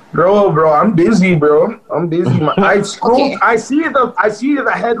 Bro, I'm busy, bro. I'm busy. I see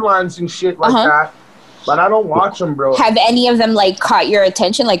the headlines and shit like that, but I don't watch them, bro. Have any of them, like, caught your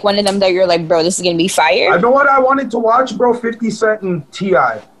attention? Like, one of them that you're like, bro, this is going to be fire? I know what I wanted to watch, bro, 50 Cent and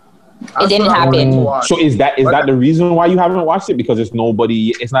T.I. It didn't happen. So is that the reason why you haven't watched it? Because it's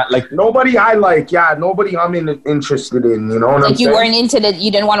not like nobody I like. Yeah, nobody I'm interested in. You know what I'm saying? You weren't into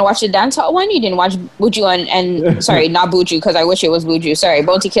you didn't want to watch the dancehall one? You didn't watch Buju and sorry, not Buju, because I wish it was Buju. Sorry,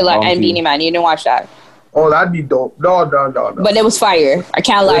 Bounty Killer and Beanie Man. You didn't watch that? Oh, that'd be dope. No. But it was fire. I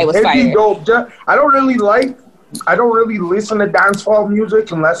can't lie, it was fire. Be dope. I don't really listen to dancehall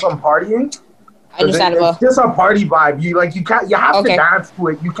music unless I'm partying. Understandable. It's just a party vibe. You have to dance to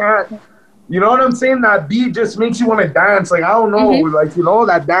it. You can't. You know what I'm saying? That beat just makes you want to dance. Like, I don't know,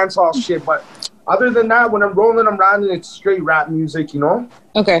 that dancehall shit. But other than that, when I'm rolling, I'm riding, it's straight rap music. You know?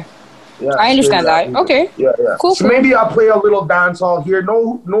 Okay. Yeah, I understand that. Music. Okay. Yeah. Cool. So maybe I'll play a little dancehall here.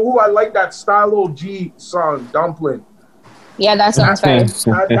 Know who I like? That Stylo G song, Dumpling. Yeah, that sounds fire.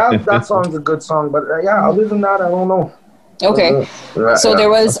 that song's a good song. But other than that, I don't know. Okay. So there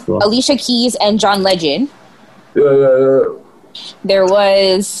was Alicia Keys and John Legend. Yeah. There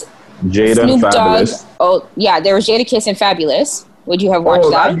was Jada Snoop and Dogg. Fabulous. Oh, yeah. There was Jadakiss and Fabulous. Would you have watched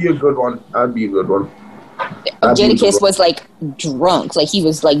that? That'd be a good one. Jadakiss was like drunk. Like he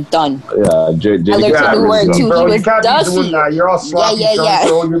was like done. Yeah, Jadakiss. I learned a new word too. Bro, he was dusty. You're all sloppy drunk,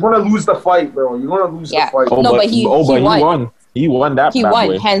 bro. You're gonna lose the fight, bro. You're gonna lose the fight. But he won. He won that. He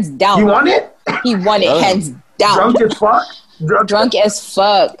won hands down. He won it. He won it hands down. Drunk as fuck. Drunk as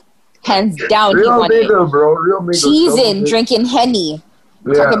fuck. Hands down. Real he won nigga, it. Bro. Real nigga. Cheesing, drinking Henny.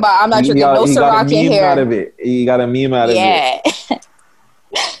 Yeah. Talking about I'm not drinking no Ciroc in here. Out of it. He got a meme out of it. Yeah.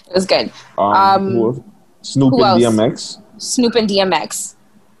 It was good. Snoop and DMX. Snoop and DMX.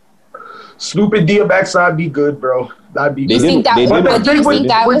 Snoop and DMX, that'd be good, bro. That'd be good. Do you think that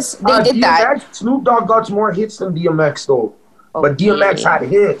did that? Snoop Dogg got more hits than DMX though. But DMX had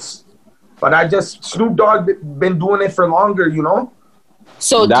hits. But Snoop Dogg been doing it for longer, you know?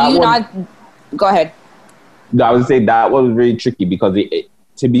 So not go ahead. I would say that was very tricky because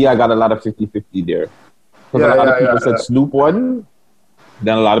to me, I got a lot of 50-50 there. Because a lot of people said Snoop won,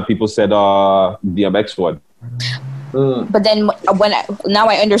 then a lot of people said DMX won. But then now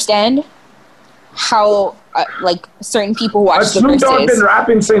I understand how certain people watch the verses. Snoop Dogg been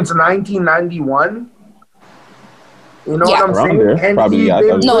rapping since 1991. You know what I'm saying? There. And probably,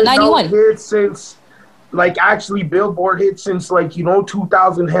 he's been 91 hits since actually Billboard hits since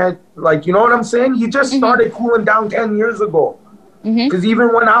 2000 hit. You know what I'm saying? He just started cooling down 10 years ago. Because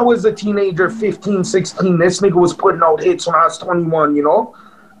even when I was a teenager, 15, 16, this nigga was putting out hits when I was 21, you know?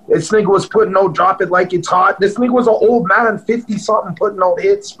 This nigga was putting out Drop It Like It's Hot. This nigga was an old man, 50-something, putting out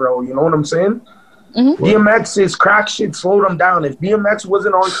hits, bro. You know what I'm saying? DMX's crack shit slowed him down. If DMX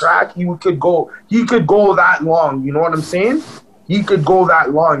wasn't on crack, he could go that long. You know what I'm saying? He could go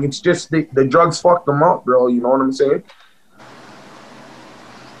that long. It's just the drugs fucked him up, bro. You know what I'm saying?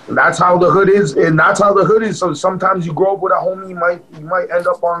 That's how the hood is, and that's how the hood is. So sometimes you grow up with a homie, you might end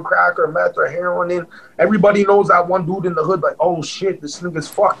up on crack or meth or heroin. And everybody knows that one dude in the hood, like, oh shit, this nigga's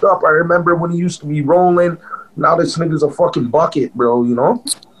fucked up. I remember when he used to be rolling. Now this nigga's a fucking bucket, bro. You know.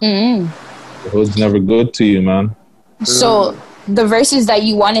 Mm-hmm. The hood's never good to you, man. So the verses that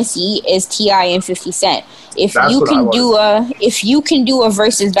you want to see is T.I. and 50 Cent. If you can do a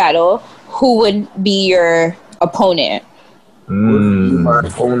versus battle, who would be your opponent? My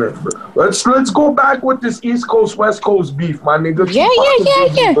opponent, bro. Let's go back with this East Coast West Coast beef, my nigga.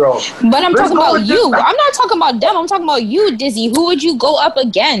 Yeah. Bro. But I'm talking about you. I'm not talking about them. I'm talking about you, Dizzy. Who would you go up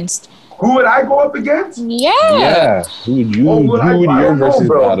against? Who would I go up against? Yeah. Who would your versus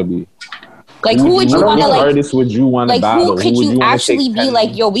battle be? Like, who would you want to, like, artist would you want to battle? Who could you actually be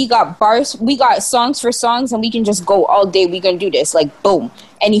like, yo, we got bars, we got songs for songs, and we can just go all day. We can do this, like, boom.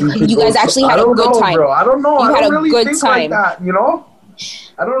 And you guys actually had a good time. Bro. I don't know. You I had don't a really good think time. like that, you know?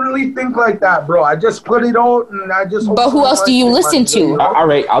 I don't really think like that, bro. I just put it out and I just. But who else do you listen to? You know? All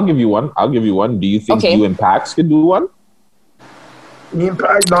right, I'll give you one. Do you think you and Pax could do one? Me and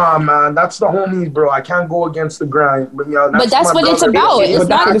Pax, nah, man. That's the homies, bro. I can't go against the grind. But that's what it's about. It's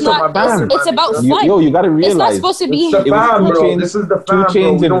about fun. Yo, you gotta realize. It's not supposed to be. It's the fam, bro. This is the fam,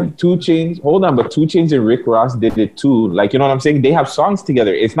 2 Chainz. Hold on, but 2 Chainz and Rick Ross did it too. Like, you know what I'm saying? They have songs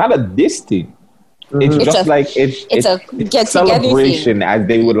together. It's not a diss thing. It's just it's a get celebration thing, as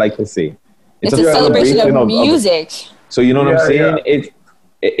they would like to say. It's a celebration of music. So you know what I'm saying? Yeah.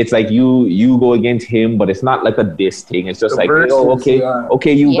 It's like you go against him, but it's not like a diss thing. It's just the like, verses,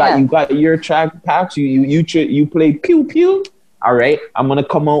 okay, you got your track, Pax. You play pew pew. All right, I'm gonna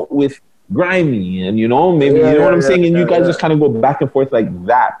come out with grimy, and you know maybe you know what I'm saying. And you guys just kind of go back and forth like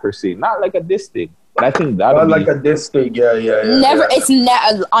that per se, not like a diss thing. But I think that like a diss thing. Never. It's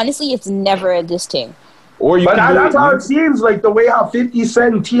honestly, it's never a diss thing. Or you that's how it seems. Like the way how 50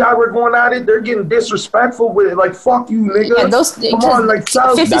 Cent and T.I. were going at it, they're getting disrespectful with it. Like, fuck you, nigga. Yeah, come on, like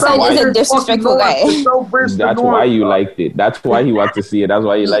 50 Cent is a disrespectful guy. That's why you liked it. That's why he wants to see it. That's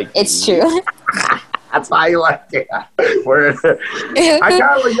why you liked it. It's true. That's why you liked it. I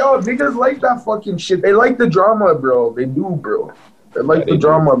got like, yo, niggas like that fucking shit. They like the drama, bro. They do, bro. They like the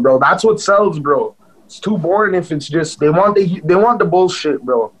drama, bro. That's what sells, bro. It's too boring if it's just they want the bullshit,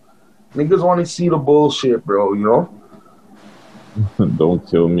 bro. Niggas want to see the bullshit, bro, you know? Don't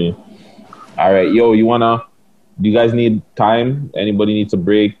kill me. All right, yo, do you guys need time? Anybody needs a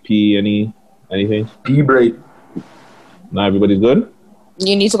break? Pee, anything? Pee break. Now everybody's good?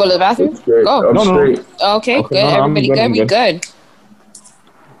 You need to go to the bathroom? Go. No. Okay, good. Everybody good? We good.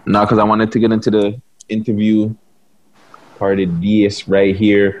 No, because I wanted to get into the interview part of this right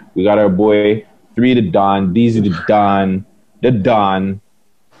here. We got our boy, 3 the Don, Deezy the Don,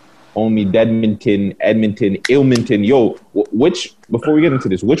 homie Edmonton, Ilminton. Yo, before we get into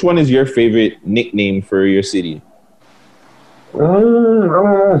this, which one is your favorite nickname for your city? I don't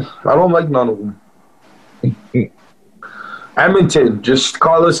know. I don't like none of them. Edmonton. Just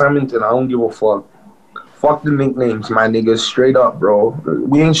call us Edmonton. I don't give a fuck. Fuck the nicknames, my niggas. Straight up, bro.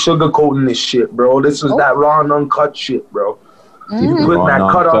 We ain't sugarcoating this shit, bro. This is that raw and uncut shit, bro. If you put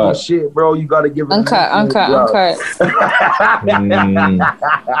that cut on the shit, bro, you gotta give it uncut.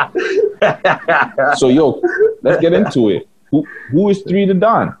 So, yo, let's get into it. Who is 3 the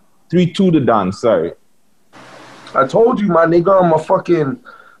Don? 3-2 the Don, sorry. I told you, my nigga, I'm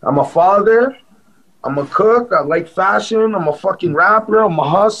a father, I'm a cook, I like fashion, I'm a fucking rapper, I'm a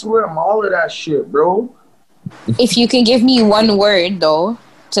hustler, I'm all of that shit, bro. If you can give me one word, though,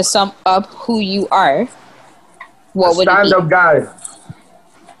 to sum up who you are, what would it be? Stand-up guy.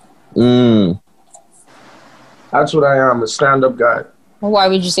 That's what I am, a stand-up guy. Why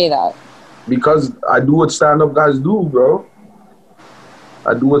would you say that? Because I do what stand-up guys do, bro.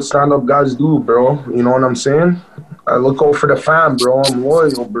 You know what I'm saying? I look out for the fam, bro. I'm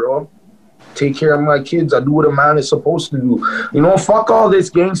loyal, bro. Take care of my kids. I do what a man is supposed to do. You know, fuck all this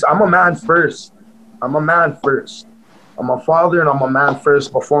gangsta. I'm a man first. I'm a father and I'm a man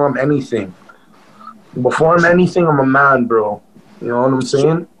first before I'm anything. I'm a man, bro. You know what I'm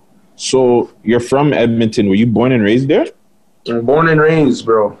saying? So you're from Edmonton. Were you born and raised there? I'm born and raised,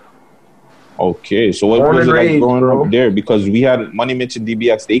 bro. Okay. So what was it like growing up there? Because we had Money Mitch and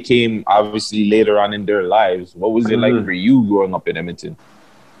DBX. They came obviously later on in their lives. What was it like for you growing up in Edmonton?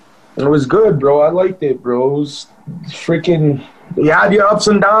 It was good, bro. I liked it, bro. It was freaking... You had your ups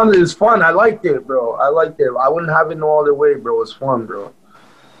and downs. It's fun. I liked it, bro. I wouldn't have it no other way, bro. It's fun, bro.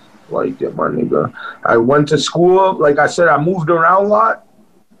 Liked it, my nigga. I went to school. Like I said, I moved around a lot.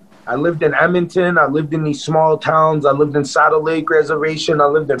 I lived in Edmonton. I lived in these small towns. I lived in Saddle Lake Reservation. I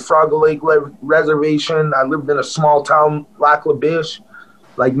lived in Frog Lake Reservation. I lived in a small town, Lac La Biche.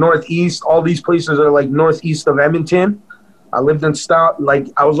 like northeast. All these places are like northeast of Edmonton. I lived in like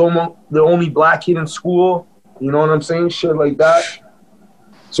I was almost the only black kid in school. You know what I'm saying? Shit like that.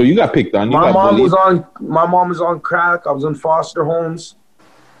 So you got picked on. My mom was on crack. I was in foster homes.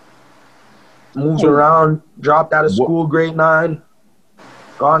 Moved around. Dropped out of school, grade 9.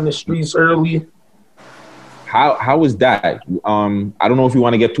 Got in the streets early. How was that? I don't know if you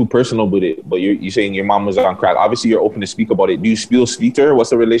want to get too personal with it, but you're saying your mom was on crack. Obviously, you're open to speak about it. Do you still speak to her?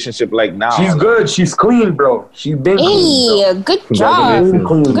 What's the relationship like now? She's good. She's clean, bro. She's been clean. Hey, good job.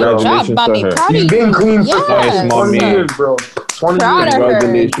 Good job, Bobby. Proud of you. She's been clean for 20 years, bro. 20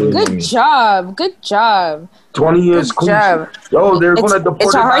 Proud years. of her. Good job. Good job. 20 years clean. Job. Yo, they're going to deport her.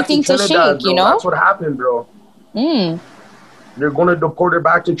 It's a hard back thing to Trinidad, shake, you know? That's what happened, bro. They're going to deport her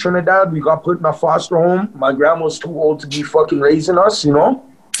back to Trinidad. We got put in a foster home. My grandma was too old to be fucking raising us, you know?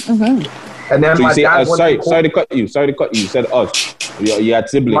 And then so my dad sorry to cut you. You said us. You had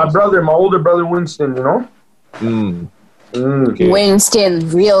siblings. My older brother, Winston, you know? Okay. Winston,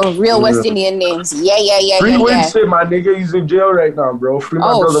 real West Indian names. Yeah. Free Winston, my nigga. He's in jail right now, bro. Free my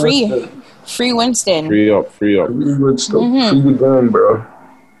brother Winston. Free Winston. Free up. Free Winston. Free the gun, bro.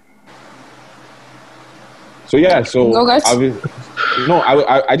 So yeah, Go, guys.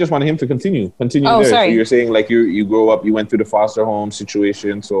 I just wanted him to continue there. Sorry. So you're saying like you grow up, you went through the foster home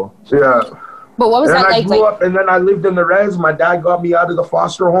situation, so yeah. But what was that like? I grew up, and then I lived in the res. My dad got me out of the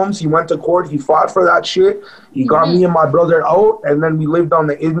foster homes. He went to court. He fought for that shit. He got me and my brother out, and then we lived on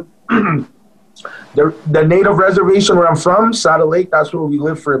the native reservation where I'm from, Saddle Lake. That's where we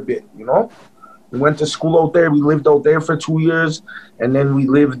lived for a bit, you know. We went to school out there. We lived out there for 2 years, and then we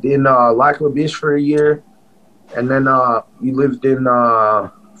lived in Lac La Biche for a year. And then we lived in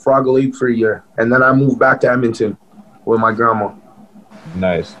Frog Lake for a year. And then I moved back to Edmonton with my grandma.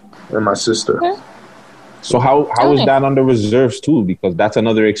 Nice. And my sister. Okay. So how was that on the reserves too? Because that's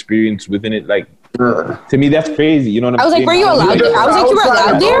another experience within it. Like to me, that's crazy. You know what I'm saying? I was like, were you allowed there? I was like, you were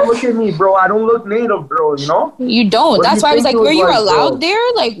allowed there? Look at me, bro. I don't look native, bro. You know? You don't. What That's do why I was like, were you allowed bro?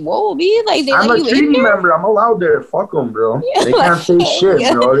 there? Like, whoa, be like they I'm let a you in treaty there? member. I'm allowed there. Fuck them, bro. Yeah, They can't say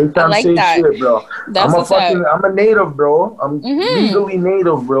shit, bro. They can't like say that. shit, bro. That's what's up. I'm a native, bro. I'm legally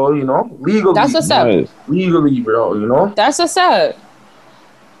native, bro. You know? Legally. That's what's up. Nice. Legally, bro. You know? That's what's up.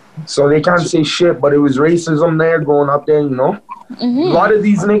 So they can't say shit, but it was racism there going up there, you know? A lot of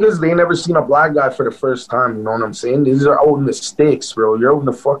these niggas, they never seen a black guy for the first time, you know what I'm saying? These are out in the sticks, bro. You're out in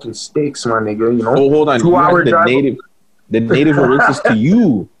the fucking sticks, my nigga, you know? Oh, hold on. 2-hour drive. The native were racist to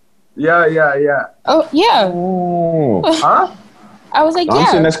you. Yeah. Oh, yeah. Oh. Huh? I was like, I'm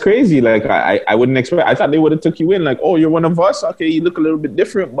saying yeah. that's crazy. Like I wouldn't expect. I thought they would have took you in. Like, oh, you're one of us. Okay, you look a little bit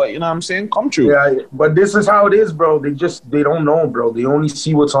different, but you know what I'm saying? Come true. Yeah, but this is how it is, bro. They don't know, bro. They only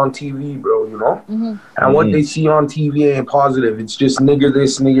see what's on TV, bro, you know? And what they see on TV ain't positive. It's just nigger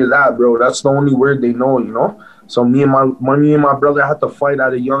this, nigger that, bro. That's the only word they know, you know? So me and my brother had to fight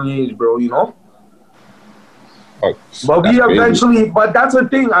at a young age, bro, you know? Oh, But that's eventually, but that's the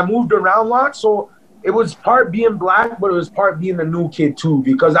thing. I moved around a lot, so it was part being black, but it was part being the new kid too.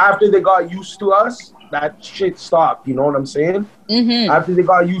 Because after they got used to us, that shit stopped. You know what I'm saying? After they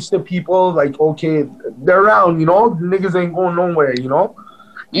got used to people, like, okay, they're around, you know? The niggas ain't going nowhere, you know?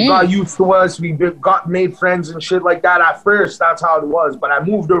 You got used to us. We made friends and shit like that at first. That's how it was. But I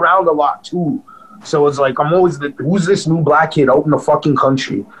moved around a lot too. So it's like, I'm always who's this new black kid out in the fucking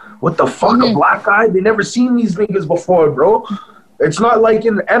country? What the fuck, a black guy? They never seen these niggas before, bro. It's not like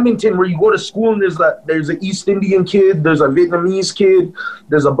in Edmonton where you go to school and there's an East Indian kid, there's a Vietnamese kid,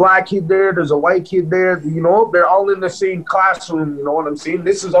 there's a black kid there, there's a white kid there, you know? They're all in the same classroom, you know what I'm saying?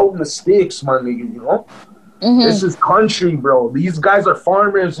 This is out in the sticks, my nigga, you know? This is country, bro. These guys are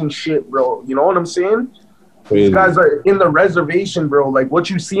farmers and shit, bro. You know what I'm saying? Crazy. These guys are in the reservation, bro. Like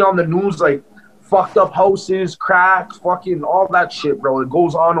what you see on the news, like fucked up houses, crack, fucking all that shit, bro. It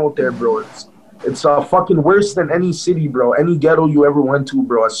goes on out there, bro. It's fucking worse than any city, bro. Any ghetto you ever went to,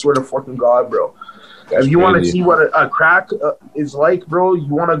 bro. I swear to fucking God, bro. If you want to see what a crack is like, bro, you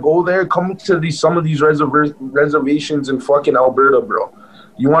want to go there, come to some of these reservations in fucking Alberta, bro.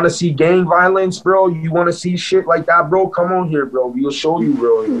 You want to see gang violence, bro? You want to see shit like that, bro? Come on here, bro. We'll show you,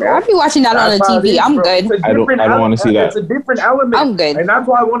 bro. You know? I'll be watching that on the TV. I'm good. I don't want to see that. It's a different element. I'm good. And that's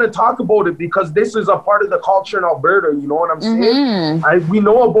why I want to talk about it, because this is a part of the culture in Alberta. You know what I'm saying? We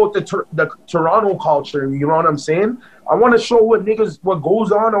know about the Toronto culture. You know what I'm saying? I want to show what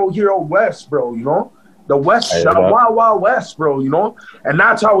goes on out here out west, bro. You know? The West, the Wild Wild West, bro. You know? And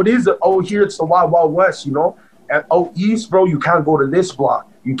that's how it is. Out here, it's the Wild Wild West, you know? And out east, bro, you can't go to this block.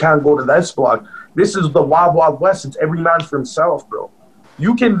 You can't go to this block. This is the Wild Wild West. It's every man for himself, bro.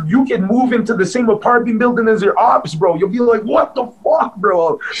 You can move into the same apartment building as your ops, bro. You'll be like, what the fuck,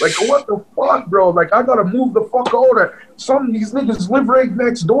 bro? Like, what the fuck, bro? Like, I gotta move the fuck out. Some of these niggas live right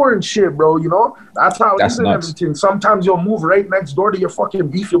next door and shit, bro, you know? That's how it is in Edmonton. Sometimes you'll move right next door to your fucking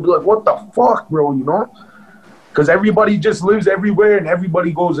beef. You'll be like, what the fuck, bro, you know? Because everybody just lives everywhere and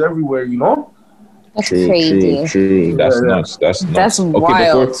everybody goes everywhere, you know? That's crazy. True. That's nuts. That's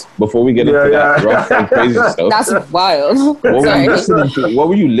wild. Before we get into that rough and crazy stuff. That's wild. What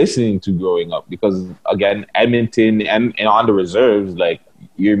were you listening to growing up? Because again, Edmonton and on the reserves, like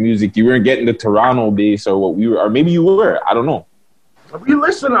your music, you weren't getting the Toronto base or what we were, or maybe you were. I don't know.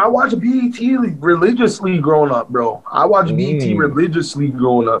 I watched BET religiously growing up, bro. I watched BET religiously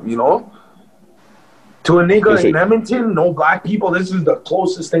growing up, you know? To a nigga in Edmonton, no black people. This is the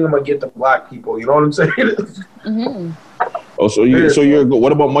closest thing I'm gonna get to black people. You know what I'm saying? Mm-hmm. Oh, so you're.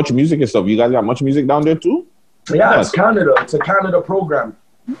 What about Much Music and stuff? You guys got Much Music down there too? Yeah, it's Canada. It's a Canada program.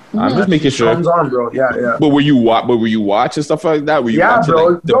 I'm just making sure. Comes on, bro. Yeah. But were you watching stuff like that? Were you watching bro.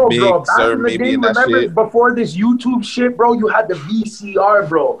 Like the Mix or maybe in that remember shit? Before this YouTube shit, bro, you had the VCR,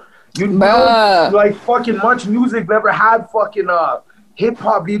 bro. You know, like fucking Much Music never had fucking hip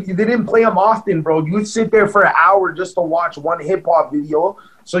hop video. They didn't play them often, bro. You would sit there for an hour just to watch one hip hop video.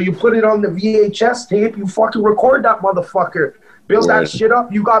 So you put it on the VHS tape. You fucking record that motherfucker. Build that shit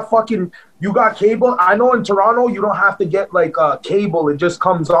up. You got cable. I know in Toronto you don't have to get like cable. It just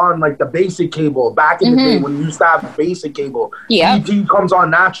comes on like the basic cable. Back in the day when you used to have basic cable, BT comes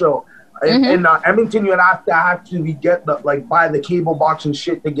on natural. In Edmonton, you'd have to actually get buy the cable box and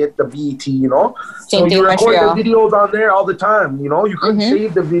shit to get the BET, you know? So you record the videos on there all the time, you know? You couldn't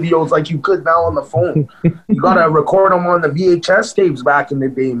save the videos like you could now on the phone. You gotta record them on the VHS tapes back in the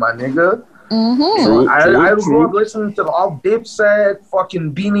day, my nigga. So I grew up listening to all Dipset,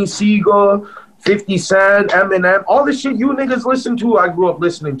 fucking Beanie Sigel, 50 Cent, Eminem, all the shit you niggas listen to, I grew up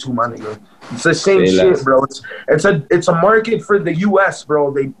listening to, my nigga. It's the same shit, bro. It's a market for the US,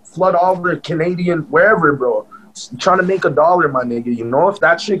 bro. They flood all the Canadian wherever, bro. It's trying to make $1, my nigga. You know, if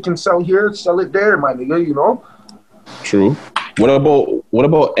that shit can sell here, sell it there, my nigga. You know. True. What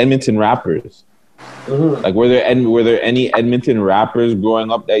about Edmonton rappers? Like, were there any Edmonton rappers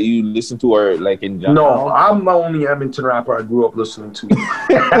growing up that you listened to, or like in general? No, I'm the only Edmonton rapper I grew up listening to.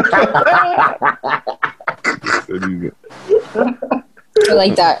 I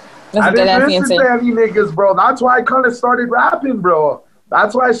like that. I didn't listen to any niggas, bro. That's why I kind of started rapping, bro.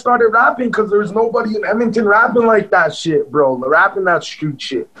 That's why I started rapping, because there's nobody in Edmonton rapping like that shit, bro. Rapping that street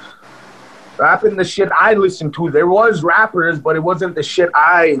shit. Rapping the shit I listened to. There was rappers, but it wasn't the shit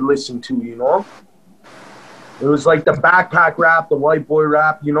I listened to, you know? It was like the backpack rap, the white boy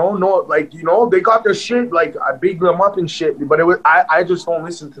rap, you know? No, like, you know, they got their shit, like, I big them up and shit, but I just don't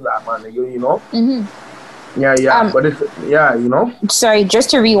listen to that, man, you know? But it's, you know? Sorry,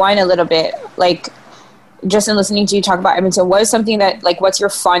 just to rewind a little bit, like, just in listening to you talk about Edmonton, what is something that, like, what's your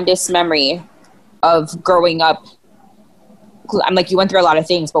fondest memory of growing up? I'm like, you went through a lot of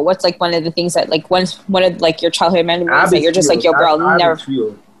things, but what's, like, one of the things that, like, one of, like, your childhood memories that you're just like, yo, bro, never...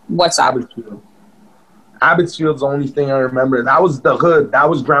 What's that? Abbotsfield's the only thing I remember. That was the hood. That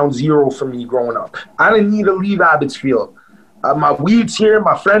was ground zero for me growing up. I didn't need to leave Abbotsfield. My weed's here.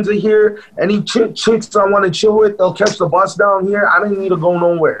 My friends are here. Any chicks I want to chill with, they'll catch the bus down here. I didn't need to go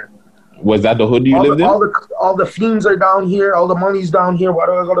nowhere. Was that the hood you lived in? All the fiends are down here. All the money's down here. Why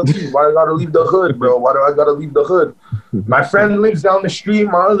do I gotta leave? Why do I gotta leave the hood, bro? Why do I gotta leave the hood? My friend lives down the street.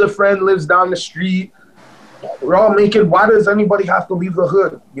 My other friend lives down the street. We're all making. Why does anybody have to leave the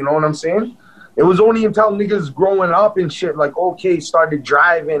hood? You know what I'm saying? It was only until niggas growing up and shit, like, okay, started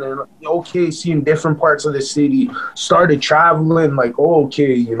driving and, okay, seeing different parts of the city, started traveling, like, oh,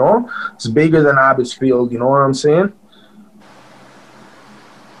 okay, you know? It's bigger than Abbotsfield, you know what I'm saying?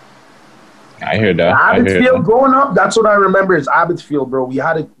 I hear that. Abbotsfield growing up, that's what I remember is Abbotsfield, bro. We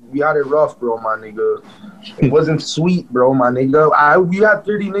had it rough, bro, my nigga. It wasn't sweet, bro, my nigga. We had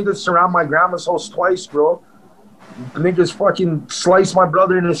 30 niggas surround my grandma's house twice, bro. Niggas fucking sliced my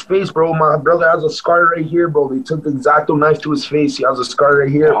brother in his face, bro. My brother has a scar right here, bro. They took the X-Acto knife to his face. He has a scar right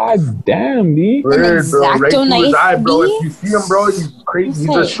here. God damn, B. Weird, bro. Right to his eye, bro. If you see him, bro, he's crazy.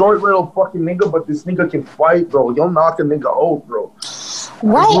 He's a short little fucking nigga, but this nigga can fight, bro. He'll knock a nigga out, bro.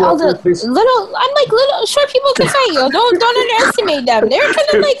 Right, all the little short people can fight, yo. Don't underestimate them. They're kind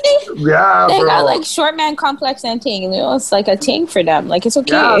of like they got like short man complex and thing. You know, it's like a thing for them. Like it's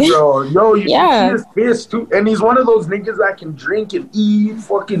okay. Yeah, bro. Yo, you see his fist too, and he's one of those niggas that can drink and eat,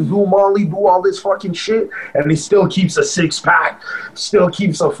 fucking do Molly, do all this fucking shit, and he still keeps a 6-pack, still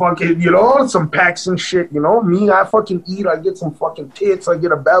keeps a fucking, you know, some packs and shit. You know, me, I fucking eat. I get some fucking tits. I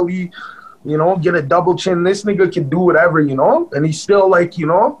get a belly. you know, get a double chin. This nigga can do whatever, you know, and he's still like, you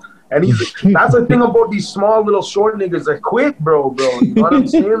know, and that's the thing about these small little short niggas. They're quick, bro. You know what I'm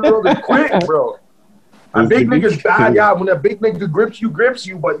saying, bro? They're quick, bro. A big nigga's bad, yeah. When a big nigga grips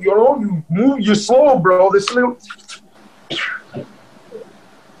you, but you know, you move, you're slow, bro. This little,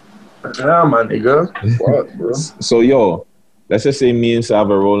 yeah, my nigga. Fuck, bro. So, yo, let's just say me and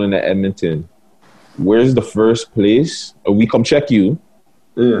Sav are rolling to Edmonton. Where's the first place? We come check you.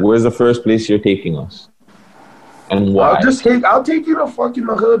 Yeah. Where's the first place you're taking us? And why? I'll take you to fucking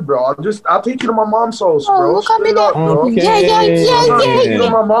the hood, bro. I'll take you to my mom's house, bro. Look at me there. Okay. Yeah. To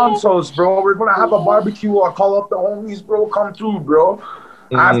my mom's house, bro. We're gonna have a barbecue. I'll call up the homies, bro. Come through, bro.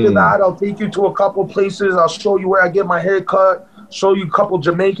 After that, I'll take you to a couple places. I'll show you where I get my hair cut. Show you a couple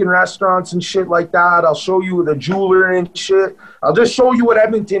Jamaican restaurants and shit like that. I'll show you the jeweler and shit. I'll just show you what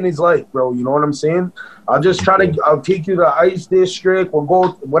Edmonton is like, bro. You know what I'm saying? I'll take you to Ice District. We'll go,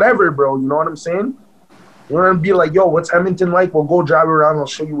 whatever, bro. You know what I'm saying? You're going to be like, yo, what's Edmonton like? We'll go drive around. I'll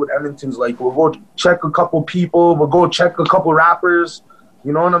show you what Edmonton's like. We'll go check a couple people. We'll go check a couple rappers.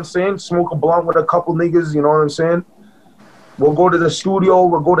 You know what I'm saying? Smoke a blunt with a couple niggas. You know what I'm saying? We'll go to the studio.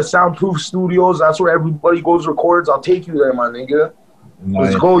 We'll go to Soundproof Studios. That's where everybody goes records. I'll take you there, my nigga. Nice.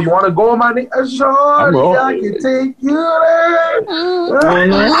 Let's go. You want to go, my nigga? Shorty, I can take you there.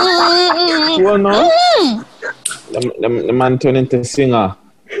 The man turned into singer.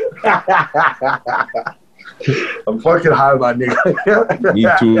 I'm fucking high, my nigga. Me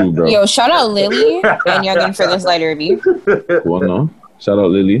too, bro. Yo, shout out Lily and Youngin for this lighter review. Well, no. Shout out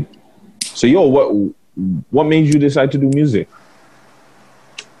Lily. So, yo, what made you decide to do music?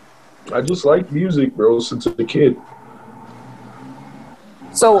 I just like music, bro, since a kid.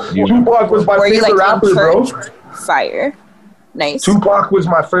 So, Tupac was my favorite rapper, bro. Fire. Nice. Tupac was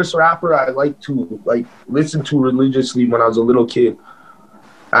my first rapper I liked to listen to religiously when I was a little kid.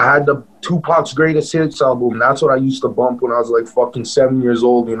 I had the Tupac's Greatest Hits album. That's what I used to bump when I was like fucking 7 years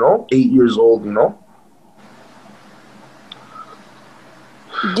old, you know? 8 years old, you know?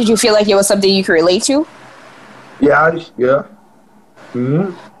 Did you feel like it was something you could relate to? Yeah.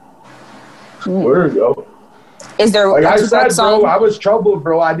 Mm-hmm. Word, yo. Is there like I said, bro, I was troubled,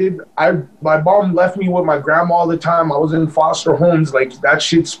 bro. My mom left me with my grandma all the time. I was in foster homes. Like, that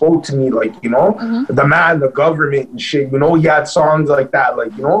shit spoke to me, like, you know, the man, the government and shit, you know, he had songs like that.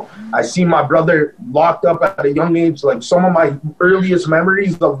 Like, you know, I see my brother locked up at a young age. Like, some of my earliest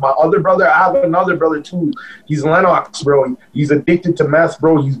memories of my other brother, I have another brother too. He's Lennox, bro. He's addicted to meth,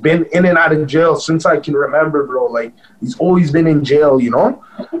 bro. He's been in and out of jail since I can remember, bro. Like, he's always been in jail, you know?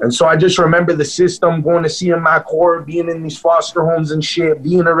 And so I just remember the system, going to see him at court, being in these foster homes and shit,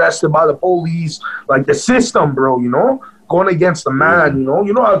 being arrested by the police. Like, the system, bro, you know? Going against the man, you know?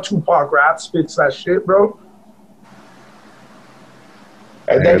 You know how Tupac rap spits that shit, bro?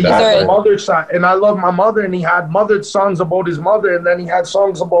 And then he had the mother side. And I love my mother, and he had mother songs about his mother, and then he had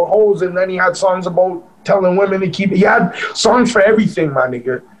songs about hoes, and then he had songs about telling women to keep it. He had songs for everything, my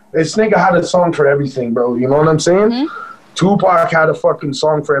nigga. This nigga had a song for everything, bro. You know what I'm saying? Tupac had a fucking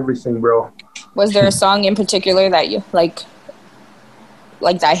song for everything, bro. Was there a song in particular that you like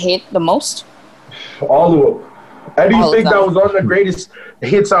that hit the most? All of them. Anything that was on the Greatest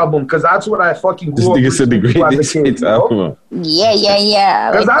Hits album, because that's what I fucking grew up with. This nigga said the Greatest Hits album.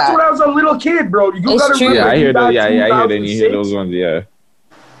 Yeah. Because that's when I was a little kid, bro. You gotta remember. Yeah, I hear those. Yeah, I hear them. You hear those ones. Yeah.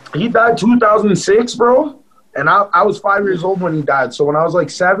 He died 2006, bro. And I was 5 years old when he died. So when I was like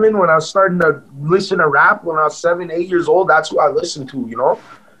 7, when I was starting to listen to rap, when I was 7, 8 years old, that's who I listened to, you know?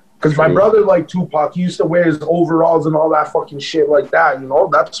 Because my brother liked Tupac. He used to wear his overalls and all that fucking shit like that, you know?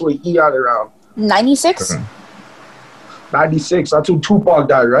 That's what he had around. 96? 96. That's when Tupac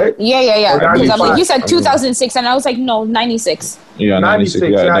died, right? Yeah. Because I'm like, you said 2006, and I was like, no, 96. Yeah,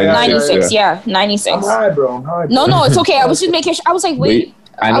 96. 96, yeah. 96. I'm high, bro. No, it's okay. I was just making sure. I was like, wait.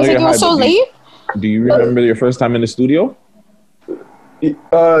 I was like, it was so late? Do you remember your first time in the studio?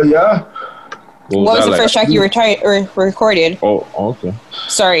 Yeah. What was the first track you recorded? Oh, okay.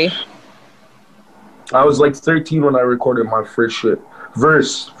 Sorry. I was like 13 when I recorded my first shit.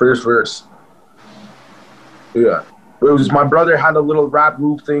 First verse. Yeah. It was my brother had a little rap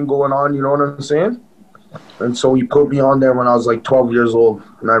group thing going on, you know what I'm saying? And so he put me on there when I was like 12 years old,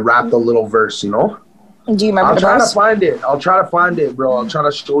 and I rapped a little verse, you know? Do you remember I'll try to find it, bro. I'll try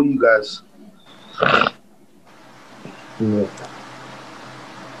to show you guys. Yeah.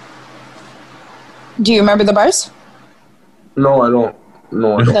 Do you remember the bars? No, I don't.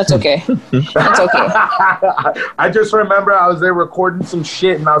 That's okay. That's okay. I just remember I was there recording some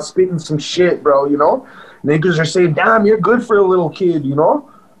shit and I was spitting some shit, bro, you know? Niggas are saying, damn, you're good for a little kid, you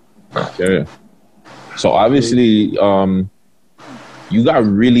know? Yeah. So obviously, you got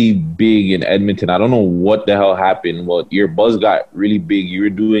really big in Edmonton. I don't know what the hell happened, but your buzz got really big. You were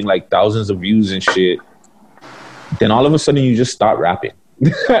doing like thousands of views and shit. Then all of a sudden, you just stopped rapping.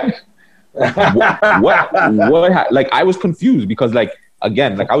 what like, I was confused because, like,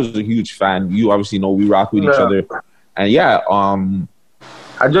 again, like, I was a huge fan. You obviously know we rock with each other. And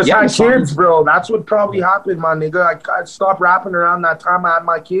I just had kids, bro. That's what probably happened, my nigga. I stopped rapping around that time I had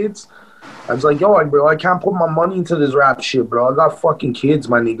my kids. I was like, yo, bro, I can't put my money into this rap shit, bro. I got fucking kids,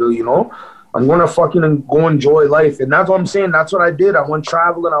 my nigga, you know? I'm going to fucking go enjoy life. And that's what I'm saying. That's what I did. I went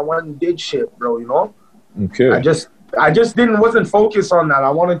traveling. I went and did shit, bro, you know? Okay. I just wasn't focused on that. I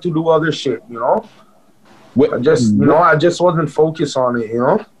wanted to do other shit, you know? I just wasn't focused on it, you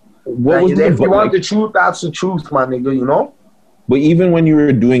know? If you want the truth, that's the truth, my nigga, you know? But even when you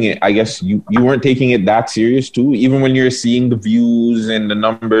were doing it, I guess you weren't taking it that serious too. Even when you're seeing the views and the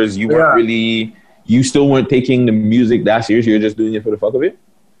numbers, you weren't really, you still weren't taking the music that serious. You were just doing it for the fuck of it?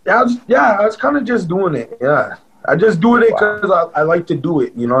 Yeah, I was kind of just doing it, yeah. I just doing it because I like to do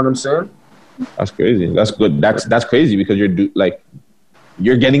it, you know what I'm saying? That's crazy. That's good. That's crazy because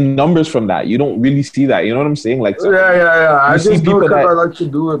you're getting numbers from that. You don't really see that. You know what I'm saying? Like, yeah. I just do it because I like to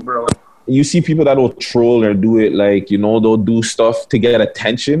do it, bro. You see people that will troll or do it, like, you know, they'll do stuff to get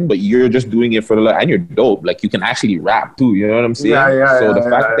attention, but you're just doing it for the love, and you're dope. Like, you can actually rap too. You know what I'm saying? So the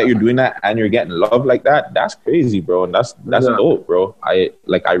fact that you're doing that and you're getting love like that, that's crazy, bro. And that's dope, bro. I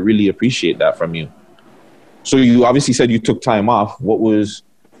really appreciate that from you. So you obviously said you took time off.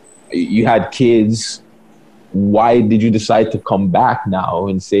 You had kids. Why did you decide to come back now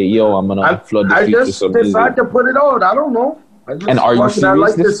and say, yo, I'm gonna flood the streets with some music? I just decided to put it out. I don't know. And are you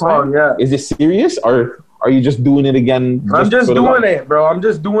serious this time? Yeah. Is it serious, or are you just doing it again? I'm just doing it, bro. I'm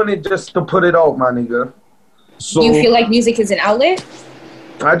just doing it just to put it out, my nigga. So, you feel like music is an outlet?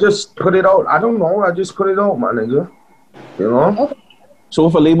 I just put it out. I don't know. I just put it out, my nigga. You know? Okay. So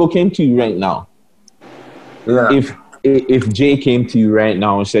if a label came to you right now, if Jay came to you right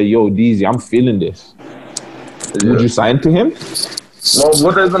now and said, yo, DZ, I'm feeling this, would you sign to him? Well,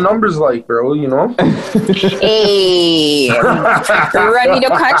 what are the numbers like, bro? You know? Hey, run me the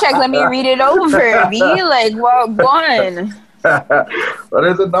contract. Let me read it over. Be like, what one? What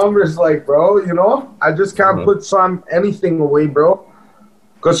are the numbers like, bro? You know? I just can't put anything away, bro.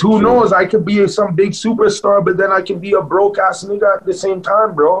 Because who knows? I could be some big superstar, but then I can be a broke ass nigga at the same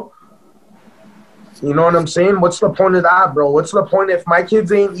time, bro. You know what I'm saying? What's the point of that, bro? What's the point? If my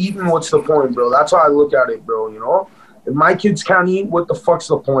kids ain't eating, what's the point, bro? That's how I look at it, bro, you know? If my kids can't eat, what the fuck's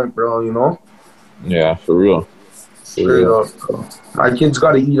the point, bro, you know? Yeah, for real. Bro. My kids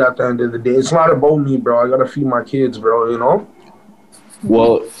got to eat at the end of the day. It's not about me, bro. I got to feed my kids, bro, you know?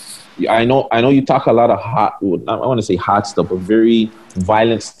 Well, I know you talk a lot of I want to say hot stuff, but very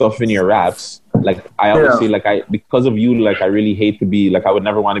violent stuff in your raps. Like, I always say, like, because of you, like, I really hate to be, like, I would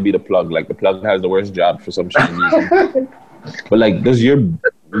never want to be the plug. Like, the plug has the worst job for some reason. But, like, does your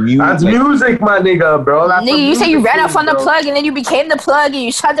music... That's music, my nigga, bro. Nigga, you say you ran off on the plug, and then you became the plug, and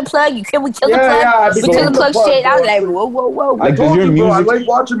you shot the plug, we killed the plug. We killed the plug shit. I was like, whoa. I told you, bro, I like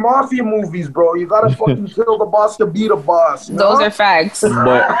watching mafia movies, bro. You gotta fucking kill the boss to be the boss. Those are facts.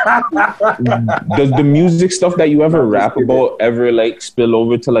 But does the music stuff that you ever rap about ever, like, spill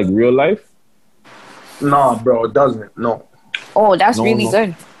over to, like, real life? Nah, bro, it doesn't. No. Oh, that's really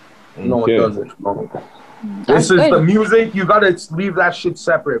good. No, it doesn't. No. This is the music. You gotta leave that shit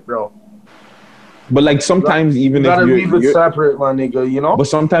separate, bro. But like sometimes even if you gotta leave it separate, my nigga, you know. But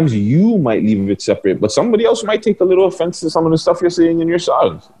sometimes you might leave it separate, but somebody else might take a little offense to some of the stuff you're saying in your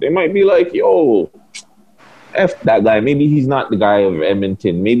songs. They might be like, "Yo, F that guy. Maybe he's not the guy of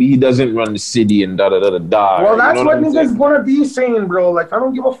Edmonton. Maybe he doesn't run the city and da da da da da." Well, that's what niggas gonna be saying, bro. Like, I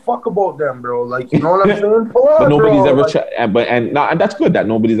don't give a fuck about them, bro. Like, you know what I'm saying? Pull up, but nobody's bro. ever and that's good that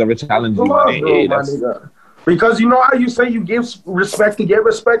nobody's ever challenged you. Up, bro, because you know how you say you give respect to get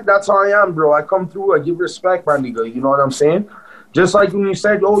respect. That's how I am, bro. I come through. I give respect, my nigga. You know what I'm saying? Just like when you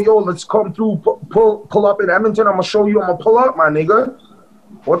said, yo, let's come through, pull up in Edmonton. I'm gonna show you. I'm gonna pull up, my nigga.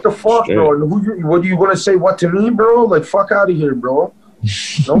 What the fuck, bro? And what are you gonna say? What to me, bro? Like, fuck out of here, bro.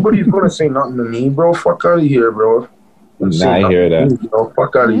 Nobody's gonna say nothing to me, bro. Fuck out of here, bro. I hear that. Me, bro.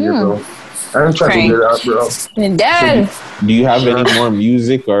 Fuck out of here, bro. I ain't trying to hear that, bro. Dad. So do you have any more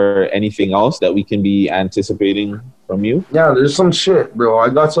music or anything else that we can be anticipating from you? Yeah, there's some shit, bro. I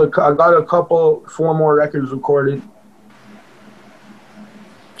got a couple, 4 more records recorded.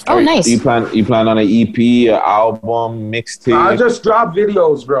 Oh, nice. You plan on an EP, an album, mixtape? I just dropped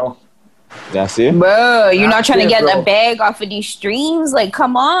videos, bro. That's it, bro. You're not trying to get bro. the bag off of these streams. Like,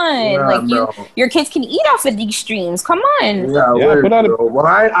 come on. Yeah, like bro. your kids can eat off of these streams. Come on. Yeah, Yeah, put out bro. Well,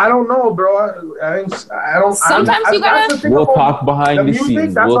 I don't know, bro. I don't. Sometimes you gotta. We'll talk behind the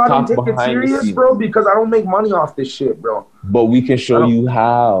scenes. That's We'll why I don't talk take it behind the serious, scenes, bro. Because I don't make money off this shit, bro. but we can show you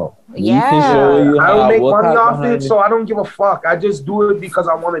how. Yeah. We can show you I how. don't make We'll money talk off behind it, the- so I don't give a fuck. I just do it because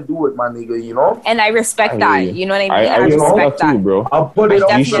I want to do it, my nigga. You know. And I respect I that. hear you. You know what I mean? I respect that too, bro. I'll put I it on.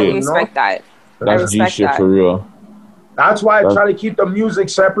 definitely you know? respect that. That's G respect shit that. for real. That's why I try to keep the music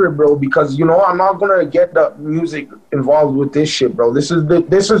separate, bro. Because you know I'm not gonna get the music involved with this shit, bro. This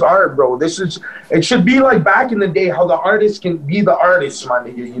is art, bro. It should be like back in the day how the artist can be the artist, my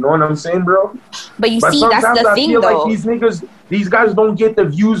nigga. You know what I'm saying, bro? But see, that's sometimes the I thing, feel though. like these guys don't get the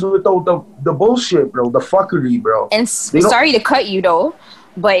views without the bullshit, bro. The fuckery, bro. And sorry to cut you though,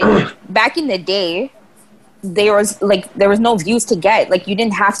 but back in the day, there was no views to get. Like you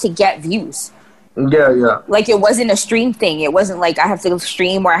didn't have to get views. Yeah. Like it wasn't a stream thing. It wasn't like I have to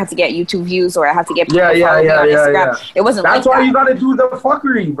stream or I have to get YouTube views or I have to get people Yeah. follow me on Instagram. It wasn't That's like why that. you gotta do the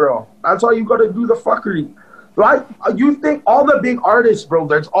fuckery, bro. That's why you gotta do the fuckery. Like you think all the big artists, bro,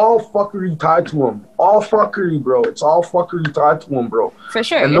 there's all fuckery tied to them. All fuckery, bro. It's all fuckery tied to them, bro. For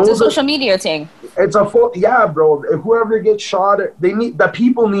sure. And It's a those social media thing. It's bro. If whoever gets shot, the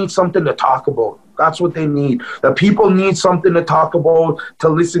people need something to talk about. That's what they need. The people need something to talk about, to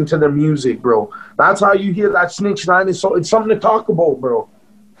listen to their music, bro. That's how you hear that Snitch 9 it's something to talk about, bro.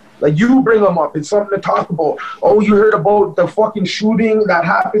 Like you bring them up, it's something to talk about. Oh, you heard about the fucking shooting that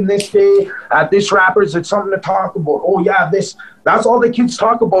happened this day at this rapper's, it's something to talk about. Oh yeah, that's all the kids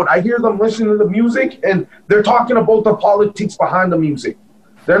talk about. I hear them listening to the music and they're talking about the politics behind the music.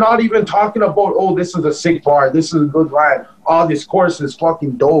 They're not even talking about, oh, this is a sick bar, this is a good line. Oh, this chorus is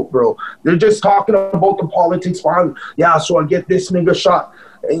fucking dope, bro. They're just talking about the politics behind, yeah, so I get this nigga shot.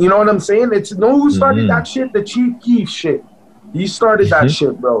 And you know what I'm saying? It's who started that shit? The Chief Keef shit. He started that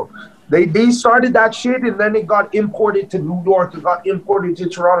shit, bro. They started that shit and then it got imported to New York, it got imported to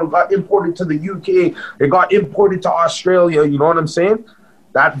Toronto, it got imported to the UK, it got imported to Australia, you know what I'm saying?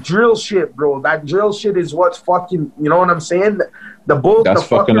 That drill shit, bro. That drill shit is what's fucking, you know what I'm saying? The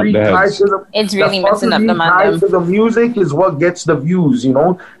fuckery tied to the, it's really messing up the tied to the music is what gets the views, you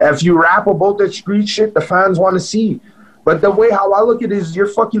know? If you rap about the street shit, the fans want to see. But the way how I look at it is you're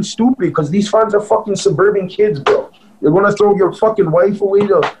fucking stupid because these fans are fucking suburban kids, bro. You're going to throw your fucking wife away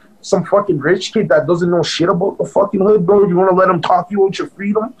to some fucking rich kid that doesn't know shit about the fucking hood, bro. You want to let him talk you out your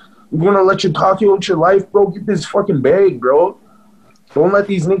freedom? You want to let you talk you out your life, bro? Get this fucking bag, bro. Don't let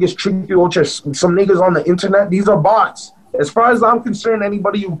these niggas trick you out some niggas on the internet. These are bots. As far as I'm concerned,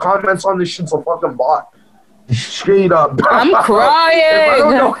 anybody who comments on this shit's a fucking bot. Straight up. I'm crying. If I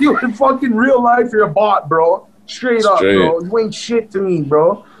don't know you in fucking real life, you're a bot, bro. Straight up, bro. You ain't shit to me,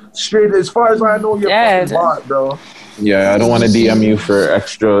 bro. Straight as far as I know, you're a fucking bot, bro. Yeah, I don't want to DM you for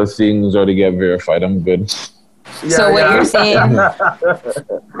extra things or to get verified. I'm good. So what you're saying...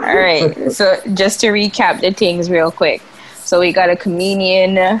 All right. So just to recap the things real quick. So we got a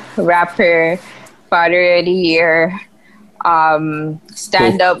comedian, rapper, father of the year,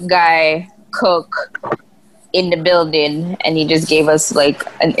 stand-up guy, cook in the building, and he just gave us like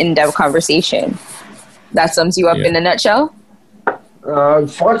an in-depth conversation. That sums you up in a nutshell?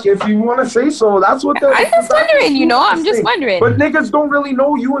 Fuck, if you want to say so. That's what I'm just wondering, you know? I'm just wondering. But niggas don't really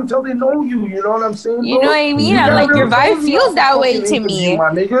know you until they know you. You know what I'm saying? You know what I mean? I'm like, your vibe feels that way to me. My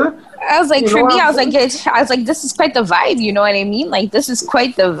nigga. I was like, for me, I was like, this is quite the vibe. You know what I mean? Like, this is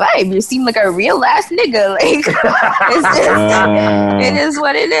quite the vibe. You seem like a real ass nigga. Like, it is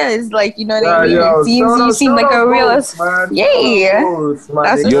what it is. Like, you know what I mean? You seem like a real ass. Yeah. That's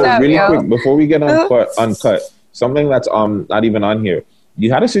what's up, really quick before we get uncut. Something that's not even on here.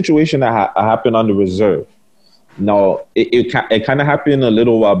 You had a situation that happened on the reserve. No, it kind of happened a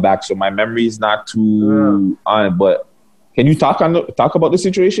little while back, so my memory is not too on. But can you talk about the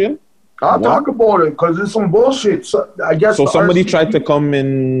situation? I'll talk about it because it's some bullshit. So, I guess. So somebody tried to come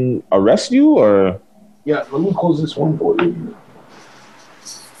and arrest you, or? Yeah, let me close this one for you.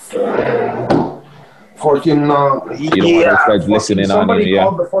 Fucking you don't want to listening on you. Somebody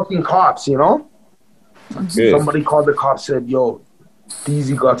called the fucking cops. You know. Good. Somebody called the cops, said, yo,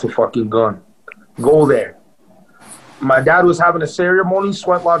 DZ got a fucking gun. Go there. My dad was having a ceremony,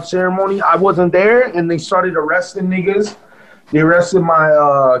 sweat lodge ceremony. I wasn't there, and they started arresting niggas. They arrested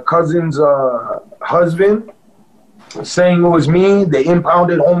my cousin's husband, saying it was me. They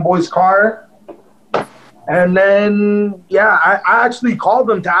impounded homeboy's car. And then, I actually called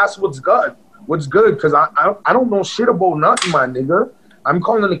them to ask what's good, because I don't know shit about nothing, my nigga. I'm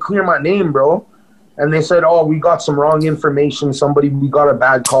calling to clear my name, bro. and they said, "Oh, we got some wrong information. We got a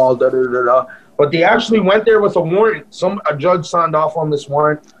bad call." Da da da da. But they actually went there with a warrant. A judge signed off on this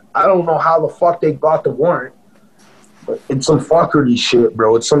warrant. I don't know how the fuck they got the warrant, but it's some fuckery shit,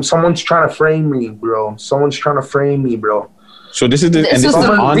 bro. It's someone's trying to frame me, bro. Someone's trying to frame me, bro. So this is this is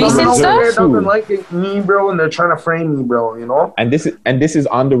on the reserve too. Doesn't like me, bro, and they're trying to frame me, bro. You know. And this is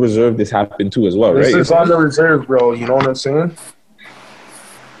on the reserve. This happened too, as well, right? This is on the reserve, bro. You know what I'm saying?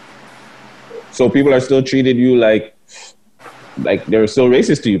 So people are still treated you like they're still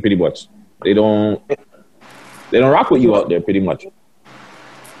racist to you, pretty much. They don't rock with you out there, pretty much.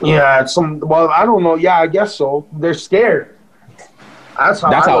 Yeah, well, I don't know. Yeah, I guess so. They're scared. That's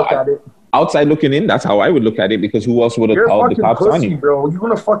how I look at it. Outside looking in, that's how I would look at it, because who else would have called the cops pussy, on you? Bro, you're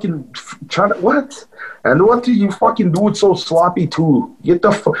gonna fucking try to what? And what do you fucking do it so sloppy too? Get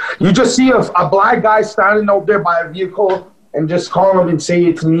the you just see a black guy standing out there by a vehicle and just call him and say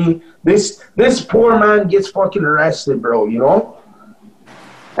it to me. This poor man gets fucking arrested, bro. You know.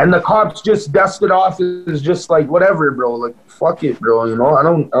 And the cops just dust it off as just like whatever, bro. Like fuck it, bro. You know, I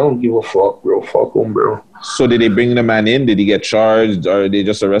don't give a fuck, bro. Fuck him, bro. So did they bring the man in? Did he get charged, or they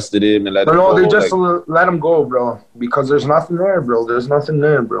just arrested him and let him go? No, they just let him go, bro. Because there's nothing there, bro. There's nothing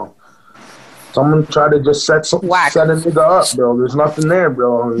there, bro. Someone tried to just set a nigga up, bro. There's nothing there,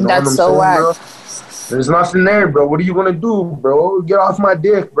 bro. You know That's so whack. Bro? There's nothing there, bro. What are you gonna do, bro? Get off my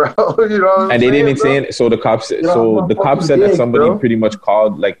dick, bro. You know what I'm and they didn't say it. So the cops. So the cops said that somebody pretty much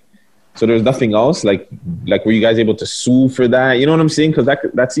called like. So there's nothing else. Like were you guys able to sue for that? You know what I'm saying? Because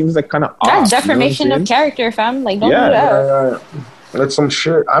that seems like kind of that's defamation of character, fam. Like don't do that. Yeah. That's some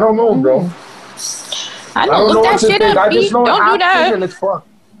shit. I don't know, bro. I don't look that shit up. I just know don't do that. And it's fucked.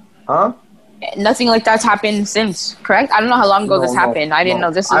 Huh? Nothing like that's happened since, correct? I don't know how long ago this happened. I didn't know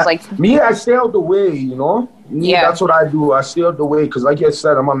this was like... I stay out the way, you know? That's what I do. I stay out the way because, like I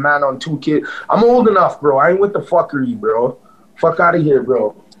said, I'm a man on 2 kids. I'm old enough, bro. I ain't with the fuckery, bro. Fuck out of here,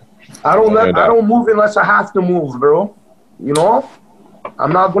 bro. I don't move unless I have to move, bro. You know?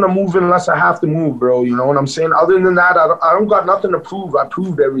 I'm not going to move unless I have to move, bro. You know what I'm saying? Other than that, I don't got nothing to prove. I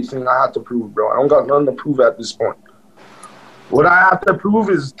proved everything I had to prove, bro. I don't got nothing to prove at this point. What I have to prove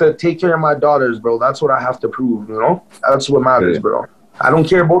is to take care of my daughters, bro. That's what I have to prove, you know? That's what matters, bro. I don't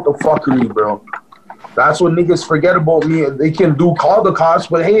care about the fuckery, bro. That's what niggas forget about me. They can call the cops,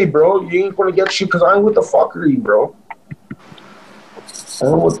 but hey, bro, you ain't gonna get shit because I ain't with the fuckery, bro. I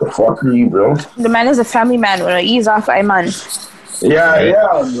ain't with the fuckery, bro. The man is a family man. We're gonna ease off, Ayman.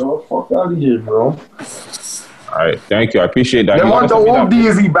 Yeah, bro. Fuck out of here, bro. All right, thank you. I appreciate that. They want the old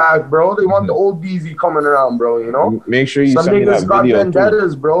DZ back, bro. They want the old DZ coming around, bro, you know? Make sure you send me that video, Some niggas got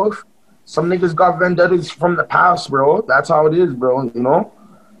vendettas, bro. Some niggas got vendettas from the past, bro. That's how it is, bro, you know?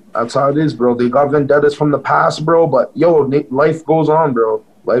 That's how it is, bro. They got vendettas from the past, bro. But, yo, life goes on, bro.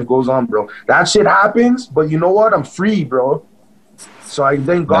 Life goes on, bro. That shit happens, but you know what? I'm free, bro. So I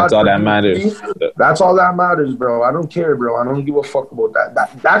thank God. That's all that matters. That's all that matters, bro. I don't care, bro. I don't give a fuck about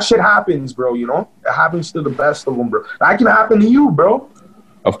that. That shit happens, bro, you know? It happens to the best of them, bro. That can happen to you, bro.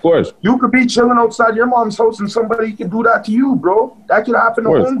 Of course. You could be chilling outside your mom's house and somebody can do that to you, bro. That could happen to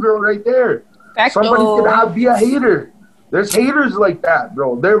homegirl right there. Somebody could be a hater. There's haters like that,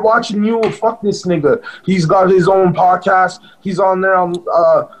 bro. They're watching you. Fuck this nigga. He's got his own podcast. He's on there on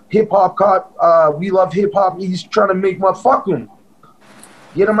Hip Hop Cop. We Love Hip Hop. He's trying to make my fuck him.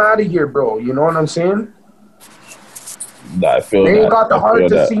 Get him out of here, bro. You know what I'm saying? They ain't got the heart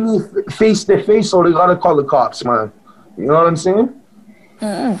to see me face to face, so they gotta call the cops, man. You know what I'm saying?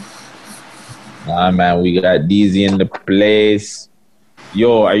 Nah, man, we got DZ in the place.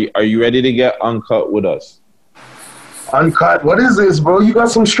 Yo, are you ready to get uncut with us? Uncut? What is this, bro? You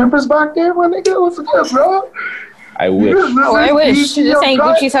got some strippers back there, my nigga? What's up, bro? I wish. I wish. This ain't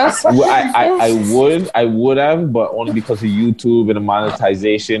Gucci's house. I would have, but only because of YouTube and the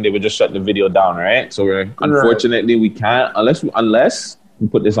monetization, they would just shut the video down, right? So unfortunately, we can't unless we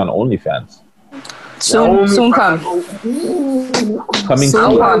put this on OnlyFans. Soon come. Coming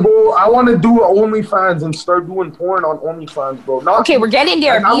soon. I want to do OnlyFans and start doing porn on OnlyFans, bro. Okay, we're getting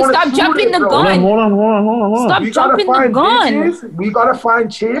there. Stop jumping the gun. Hold on. Stop jumping the gun. Bitches. We gotta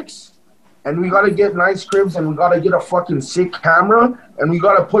find chicks. And we gotta get nice cribs, and we gotta get a fucking sick camera, and we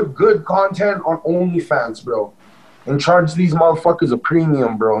gotta put good content on OnlyFans, bro. And charge these motherfuckers a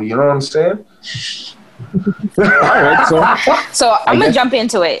premium, bro. You know what I'm saying? All right, so I'm gonna jump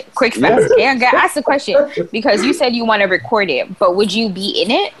into it quick, fast. Yeah. I'm gonna ask the question because you said you want to record it, but would you be in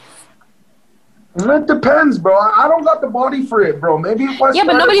it? It depends, bro. I don't got the body for it, bro. Maybe if I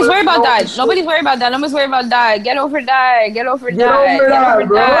but nobody's worried about that. Nobody's worried about that. Nobody's worried about that. Get over that. Get over that.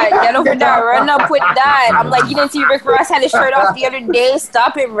 Run up with that. I'm like, you didn't see Rick Ross had his shirt off the other day.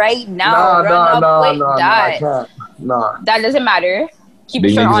 Stop it right now. Run up with that. Nah. That doesn't matter. Keep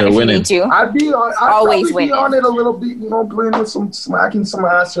your shirt on if you need to. I'd always be on it a little bit, playing with smacking some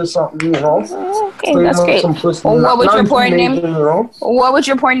ass or something, Okay, that's great. What would your porn name? What would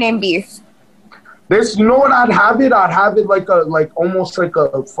your porn name be? This, what I'd have it? I'd have it like almost like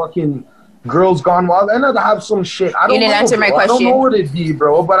a fucking Girls Gone Wild. And I'd have some shit. I don't know. Answer my question. I don't know what it'd be,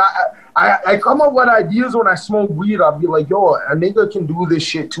 bro. But I come up with ideas when I smoke weed. I'll be like, yo, a nigga can do this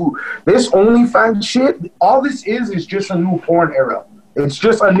shit too. This OnlyFans shit, all this is just a new porn era. It's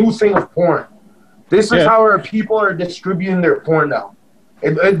just a new thing of porn. This is how our people are distributing their porn now.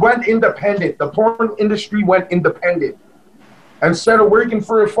 It went independent. The porn industry went independent. Instead of working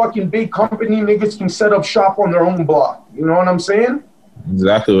for a fucking big company, niggas can set up shop on their own block. You know what I'm saying?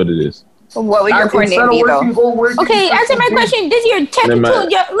 Exactly what it is. What would your porn name be, though? Okay, answer my question. This is your technical...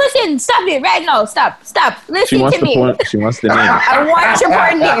 Listen, stop it right now. Stop. Listen to me. She wants the name. I want your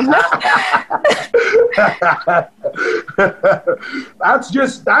porn name.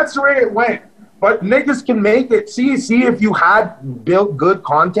 That's where it went. But niggas can make it. See if you had built good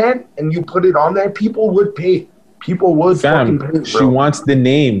content and you put it on there, people would pay. People would fucking pay, bro. She wants the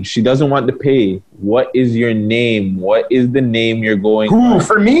name. She doesn't want to pay. What is your name? What is the name you're going Who,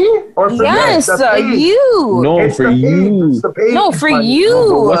 for me? Or for you? No, it's for you. No, for you.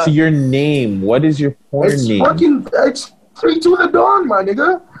 No, what's your name? What is your porn name? It's 3 to the dawn, my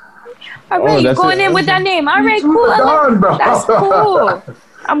nigga. All right, going in with that name. All right, cool. That's cool.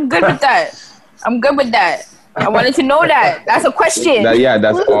 I'm good with that. I wanted to know that. That's a question.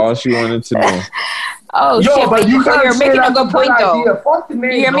 That's all she wanted to know. Oh, shit, but you're making a good point, though.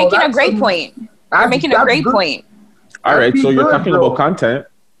 You're making a great point. You're making a great point. All right, so you're talking about content.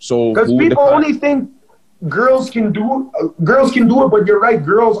 So because people only think girls can do it, but you're right.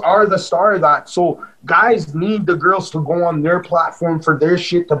 Girls are the star of that. So guys need the girls to go on their platform for their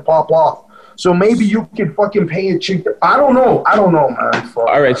shit to pop off. So maybe you can fucking pay a chick. I don't know, man. Fuck,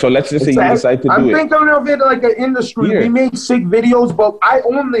 all right, so let's just say you decide to do it. I'm thinking of it like an industry. We make sick videos, but I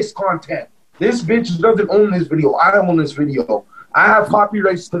own this content. This bitch doesn't own this video. I own this video. I have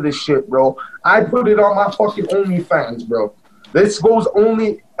copyrights to this shit, bro. I put it on my fucking OnlyFans, bro. This goes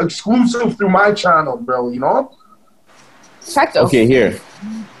only exclusive through my channel, bro, you know? Okay, here.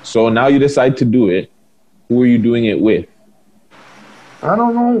 So now you decide to do it. Who are you doing it with? I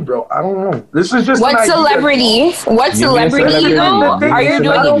don't know, bro. I don't know. This is just what celebrity? What celebrity though? Are you doing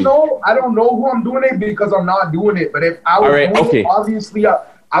it? I don't know who I'm doing it because I'm not doing it. But if I was doing it, obviously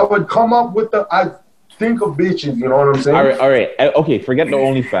I would come up with I think of bitches, you know what I'm saying? All right. Okay, forget the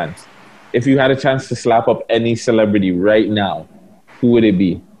OnlyFans. If you had a chance to slap up any celebrity right now, who would it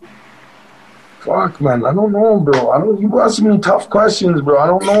be? Fuck, man. I don't know, bro. You ask me tough questions, bro. I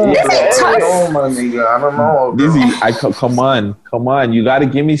don't know, bro. I don't know, my nigga. I don't know, bro. Dizzy, come on. You got to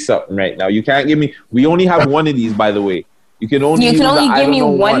give me something right now. You can't give me... We only have one of these, by the way. You can only give me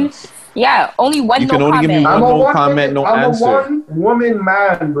one. Once. Yeah, only one. You can only give me one. No comment, no answer. I'm a one-woman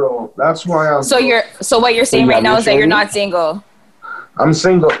man, bro. That's why I'm. So what you're saying right now is that you're not single. I'm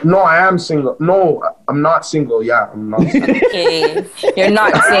single. No, I am single. No, I'm not single. Yeah, I'm not single. Okay, you're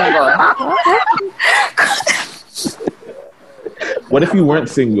not single. What if you weren't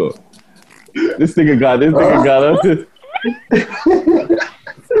single? This nigga got us.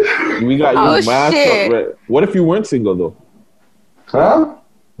 We got you masked up. Right? What if you weren't single though? Huh?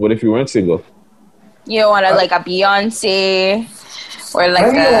 What if you weren't single? You want like a Beyonce or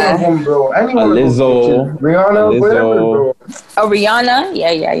like a Lizzo, Rihanna, whatever, bro. A Rihanna?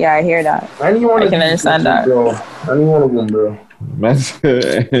 Yeah, I hear that. I can understand that. Bro. Any one of them, bro. Like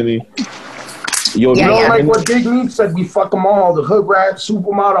what Big Meat said, we fuck them all. The hood rats,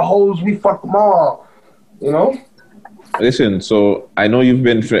 supermodel hoes, we fuck them all. You know? Listen, so I know you've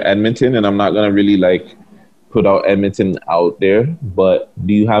been for Edmonton, and I'm not gonna really put out Edmonton out there, but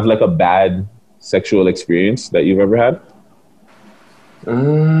do you have a bad sexual experience that you've ever had?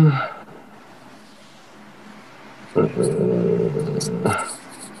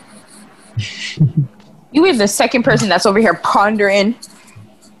 You is the second person that's over here pondering.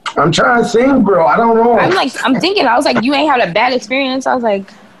 I'm trying to think, bro. I don't know. I'm thinking. I was like, you ain't had a bad experience. I was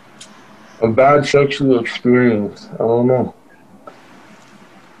like, a bad sexual experience. I don't know.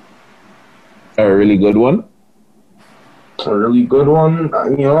 A really good one? A really good one?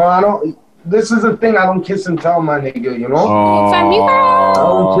 You know, I don't... This is the thing. I don't kiss and tell, my nigga, you know? I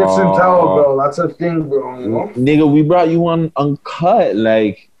don't kiss and tell, bro. That's a thing, bro, you know? Nigga, we brought you on uncut.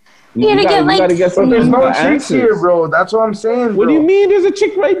 You gotta get some. There's no chicks here, bro. That's what I'm saying. What do you mean? There's a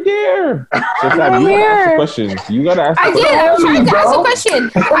chick right there. So you gotta ask the questions. You gotta ask. I did. I was trying to ask a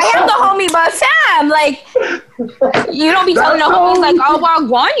question. I am the homie, but Sam, like, you don't be telling the homies like, oh, well,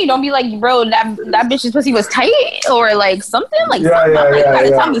 one. You don't be like, bro, that bitch's pussy was tight or like something like something. You gotta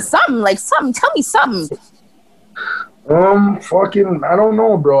tell me something. Like something. Tell me something. Fucking, I don't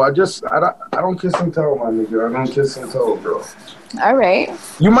know, bro. I don't kiss and tell, my nigga. I don't kiss and tell, bro. All right.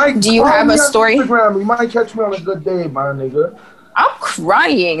 You might. Do you have a story? Instagram. You might catch me on a good day, my nigga. I'm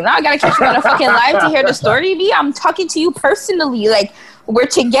crying. Now I gotta catch you on a fucking live to hear the story. B, I'm talking to you personally. Like, we're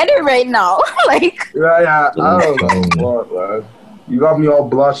together right now. Like. Yeah. I don't know what, man. You got me all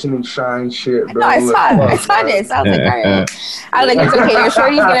blushing and shine shit, bro. No, I saw this. I was like, all right. I was like, it's okay. Your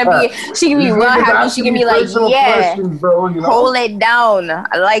shorty's gonna be, she can be real happy. She can be like, yeah, bro, you know? Hold it down.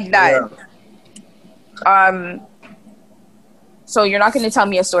 I like that. Yeah. So you're not gonna tell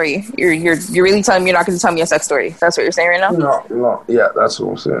me a story. You're really telling me you're not gonna tell me a sex story. That's what you're saying right now? No. Yeah, that's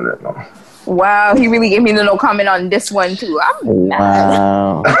what I'm saying right now. Wow, he really gave me the no comment on this one too. I'm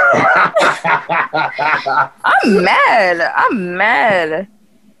mad. I'm mad.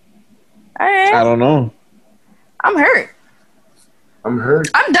 All right. I don't know. I'm hurt. I'm hurt.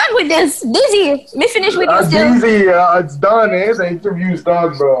 I'm done with this. Dizzy, me finish with you still. Dizzy, it's done. Eh? The interview's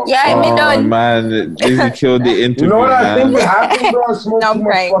done, bro. Yeah, I'm done. Man, Dizzy killed the interview. You know what I think happened, bro? I smoked too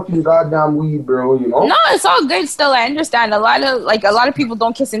much fucking goddamn weed, bro. You know? No, it's all good still. I understand. A lot of people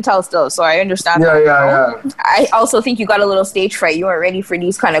don't kiss and tell still, so I understand. Yeah. I also think you got a little stage fright. You weren't ready for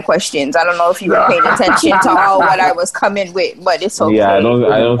these kind of questions. I don't know if you were paying attention to all what I was coming with, but it's okay. Yeah, I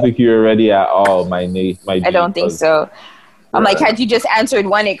don't think you were ready at all, my I don't think so. I'm like, had you just answered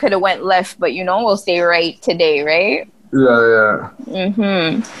one, it could have went left, but we'll stay right today, right? Yeah.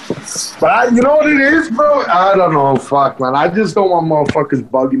 But you know what it is, bro? I don't know, fuck, man. I just don't want motherfuckers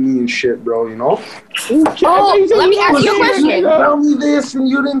bugging me and shit, bro, you know? Oh, let me ask you a question. You tell me this and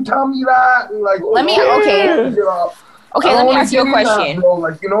you didn't tell me that. And like, let me ask you a question. That, bro.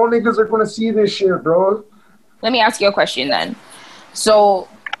 Like, niggas are going to see this shit, bro. Let me ask you a question then. So,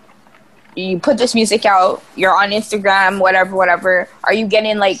 you put this music out, you're on Instagram, whatever. Are you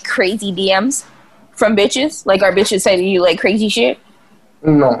getting like crazy DMs from bitches? Like, are bitches saying you like crazy shit?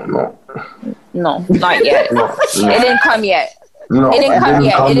 No, not yet. No. It didn't come yet. No, it didn't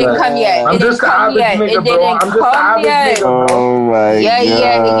come yet. I'm just an average nigga, bro. I'm just an average nigga, bro. Oh my god.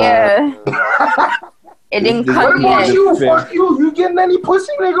 Yeah. It didn't come yet. What about you? Fuck you. You getting any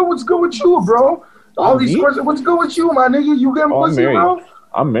pussy, nigga? What's good with you, bro? All these questions. What's good with you, my nigga? You getting pussy, bro?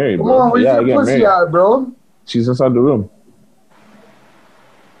 I'm married, bro. Come on, where's your pussy at, bro? She's inside the room.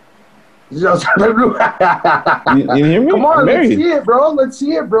 She's outside the room. you hear me? Come on, let's see it, bro. Let's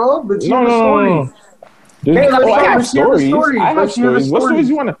hear the story. Hey, I have stories. What stories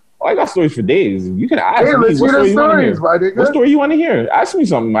you want to... Oh, I got stories for days. You can ask me. Let's hear the stories, my nigga. What story you want to hear? Ask me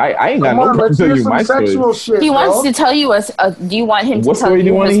something. I ain't got no problem to tell you my story. Shit, he wants to tell you do you want him to tell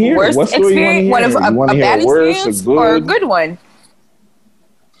you his worst experience? What a bad experience or a good one?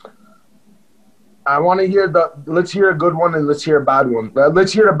 I want to hear let's hear a good one and let's hear a bad one.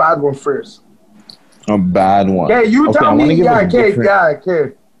 Let's hear the bad one first. A bad one. Okay, you tell me. Yeah,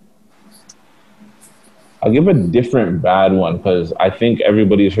 okay. I'll give a different bad one because I think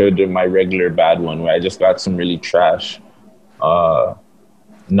everybody's heard of my regular bad one where I just got some really trash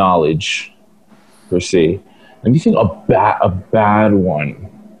knowledge, per se. Let me think a bad one.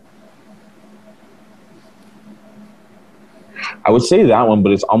 I would say that one,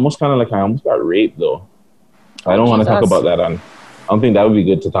 but it's almost kind of like I almost got raped, though. I don't want to talk about that I don't think that would be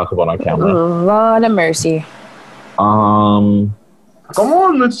good to talk about on camera. Lord of mercy. Come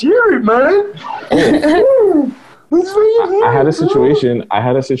on, let's hear it, man. I had a situation.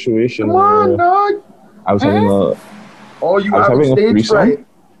 Come on, dog. I was having a. Oh, you having stage fright?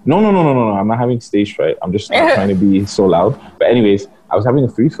 No. I'm not having stage fright. I'm just not trying to be so loud. But anyways, I was having a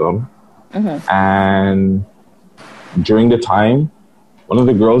threesome, and during the time, one of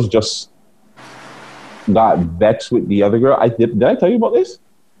the girls just got vexed with the other girl. Did I tell you about this?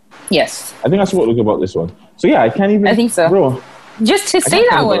 Yes. I think I spoke about this one. So yeah, I can't even. I think so, bro. Just to say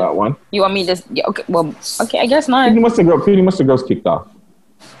that one. You want me to? Yeah, okay. Well, okay. I guess not. Pretty much the girls kicked off.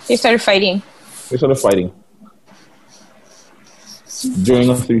 They started fighting. During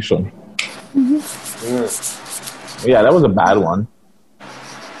a threesome. Yeah, that was a bad one.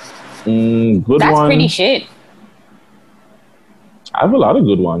 Good one. That's pretty shit. I have a lot of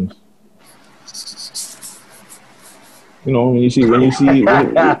good ones. When you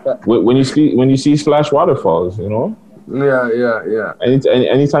see splash waterfalls, Yeah.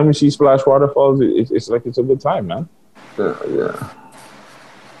 Anytime you see splash waterfalls, it's like it's a good time, man. Yeah.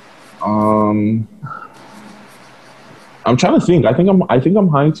 I'm trying to think. I think I'm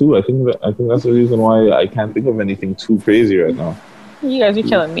high too. I think that's the reason why I can't think of anything too crazy right now. You guys are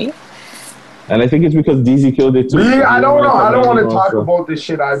killing me. And I think it's because DZ killed it too. Me, I don't know. I don't want to talk about this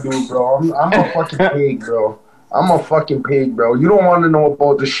shit I do, bro. I'm a fucking pig, bro. I'm a fucking pig, bro. You don't want to know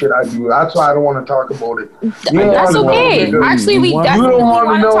about the shit I do. That's why I don't want to talk about it. That's okay. Actually, we definitely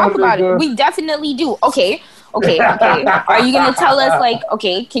want to talk about it. We definitely do. Okay. Are you gonna tell us, like,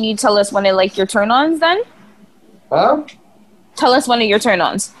 okay? Can you tell us one of, like, your turn-ons then? Huh? Tell us one of your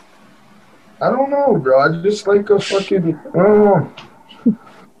turn-ons. I don't know, bro. I just like a fucking. I don't know.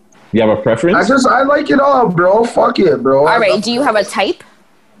 You have a preference? I like it all, bro. Fuck it, bro. All right. Do you have a type?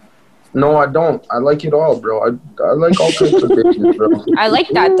 No, I don't. I like it all, bro. I like all types of bitches, bro. I like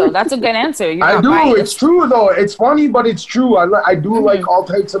that, though. That's a good answer. I do. Biased. It's true, though. It's funny, but it's true. I do like all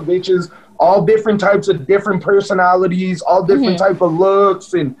types of bitches, all different types of different personalities, all different type of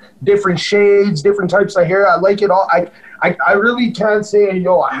looks and different shades, different types of hair. I like it all. I really can't say,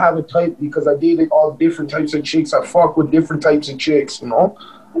 yo, I have a type because I dated all different types of chicks. I fuck with different types of chicks, you know?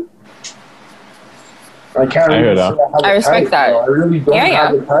 I can't really say I respect type, that. Bro. I really don't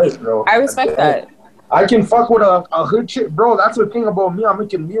have a type, bro. I respect that. I can fuck with a hood chick, bro. That's the thing about me. I'm a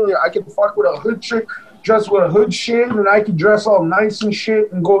chameleon. I can fuck with a hood chick, dress with a hood shit, and I can dress all nice and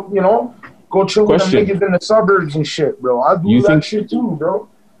shit and go, go chill with them niggas in the suburbs and shit, bro. I do that shit too, bro.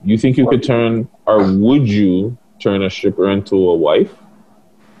 You think you could turn, or would you turn a stripper into a wife?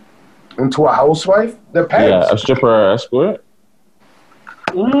 Into a housewife? Depends. Yeah, a stripper or escort?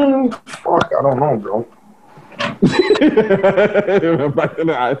 Fuck, I don't know, bro. Back to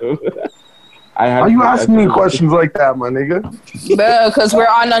the item. Why you asking me questions like that, my nigga? Because we're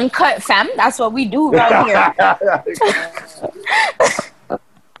on Uncut, fam. That's what we do right here.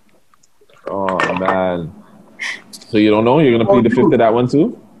 Oh, man. So you don't know? You're going to plead the fifth to that one,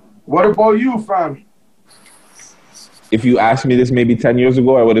 too? What about you, fam? If you asked me this maybe 10 years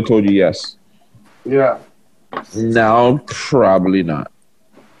ago, I would have told you yes. Yeah. Now, probably not.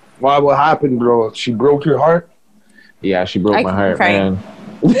 Why? What happened, bro? She broke your heart? Yeah, she broke my heart, man.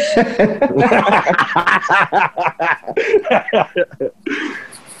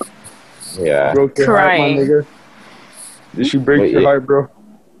 Yeah. Broke your heart, my nigga. Did she break your heart, bro?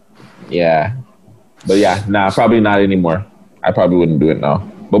 Yeah. But yeah, probably not anymore. I probably wouldn't do it now.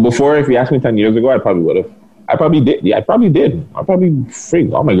 But before, if you asked me 10 years ago, I probably would have. I probably did. Yeah, I probably did. I probably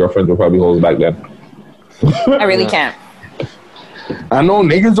freaked. All my girlfriends were probably hoes back then. I really can't. I know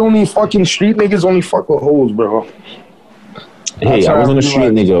street niggas only fuck with hoes, bro. Hey, I wasn't a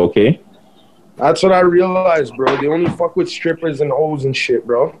street nigga, okay? That's what I realized, bro. They only fuck with strippers and hoes and shit,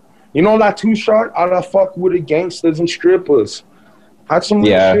 bro. You know that Too Short? I fuck with the gangsters and strippers. That's some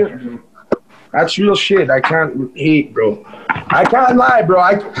real shit, bro. That's real shit. I can't hate, bro. I can't lie, bro.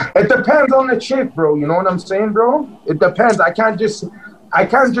 It depends on the chick, bro. You know what I'm saying, bro? It depends. I can't just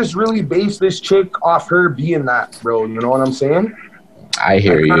really base this chick off her being that, bro. You know what I'm saying? I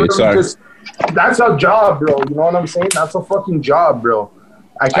hear you. That's a job, bro. You know what I'm saying? That's a fucking job, bro.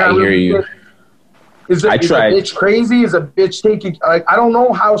 I hear you. Is a bitch crazy? Is a bitch taking... Like, I don't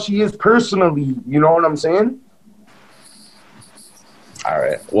know how she is personally. You know what I'm saying? All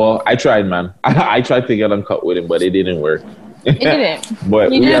right. Well, I tried, man. I tried to get Uncut with him, but it didn't work. It didn't.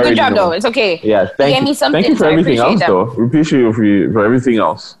 But you did a good job, though. It's okay. Yeah, thank you. Thank you for everything else, though. We appreciate you for everything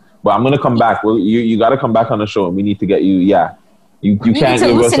else. But I'm gonna come back. Well, you got to come back on the show, and we need to get you. Yeah, you can't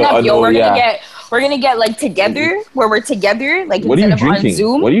give us a yo. We're gonna get like together where we're together. Like what are you drinking? On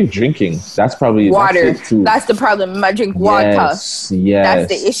Zoom. What are you drinking? That's probably water. That's the problem. I drink water. Yes. That's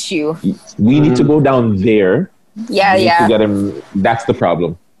the issue. We need to go down there. Yeah. To get him. That's the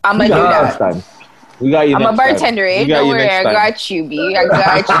problem. I'm gonna do that. Time. We got you. I'm a bartender, eh? Don't worry, I got you, B. I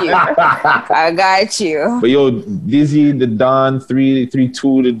got you. I got you. But yo, Dizzy the Don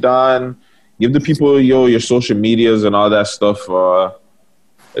 332 the Don. Give the people your social medias and all that stuff.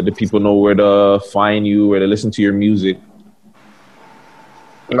 Let the people know where to find you, where to listen to your music.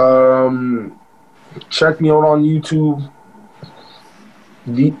 Check me out on YouTube.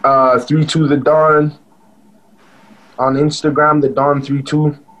 32 the Don. On Instagram, the Don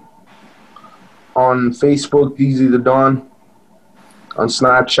 32. On Facebook, DZ the Don. On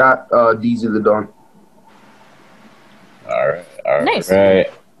Snapchat, DZ the Don. All right. Nice.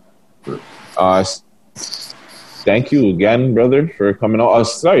 Right. Thank you again, brother, for coming on.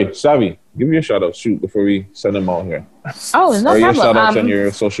 Sorry, Savvy, give me a shout out. Shoot, before we send them out here. Oh, no problem. Your shout outs on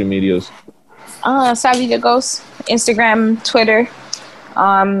your social medias. Savvy the Ghost, Instagram, Twitter.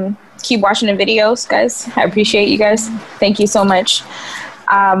 Keep watching the videos, guys. I appreciate you guys. Thank you so much.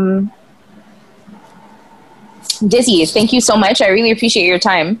 Dizzy, thank you so much. I really appreciate your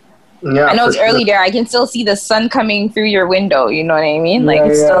time. Yeah, I know it's early there. I can still see the sun coming through your window. You know what I mean? Like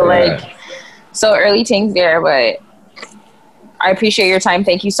it's still like so early things there, but I appreciate your time.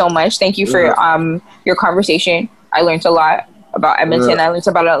 Thank you so much. Thank you for your conversation. I learned a lot about Edmonton. I learned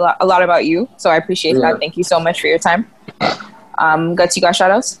about a lot about you. So I appreciate that. Thank you so much for your time. Guts, you got shout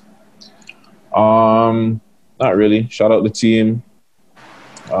outs? Not really. Shout out the team.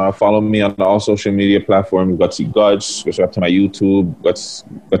 Follow me on all social media platforms, Gutsy Guts. Subscribe to my YouTube,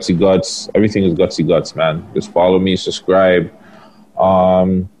 Gutsy Guts. Everything is Gutsy Guts, man. Just follow me, subscribe.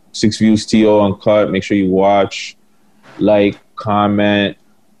 6 Views TO Uncut. Make sure you watch, like, comment.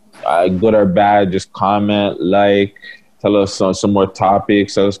 Good or bad, just comment, like. Tell us some more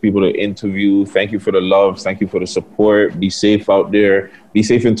topics. Tell us people to interview. Thank you for the love. Thank you for the support. Be safe out there. Be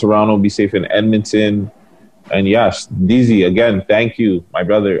safe in Toronto. Be safe in Edmonton. And yes, Dizzy, again, thank you, my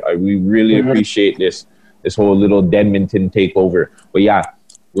brother. We really appreciate this whole little Edmonton takeover. But yeah,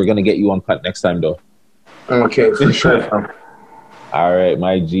 we're going to get you uncut next time, though. Okay, for sure. All right,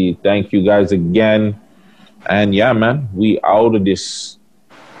 my G. Thank you guys again. And yeah, man, we out of this.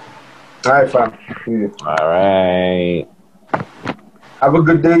 All right, fam. All right. Have a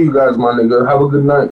good day, you guys, my nigga. Have a good night.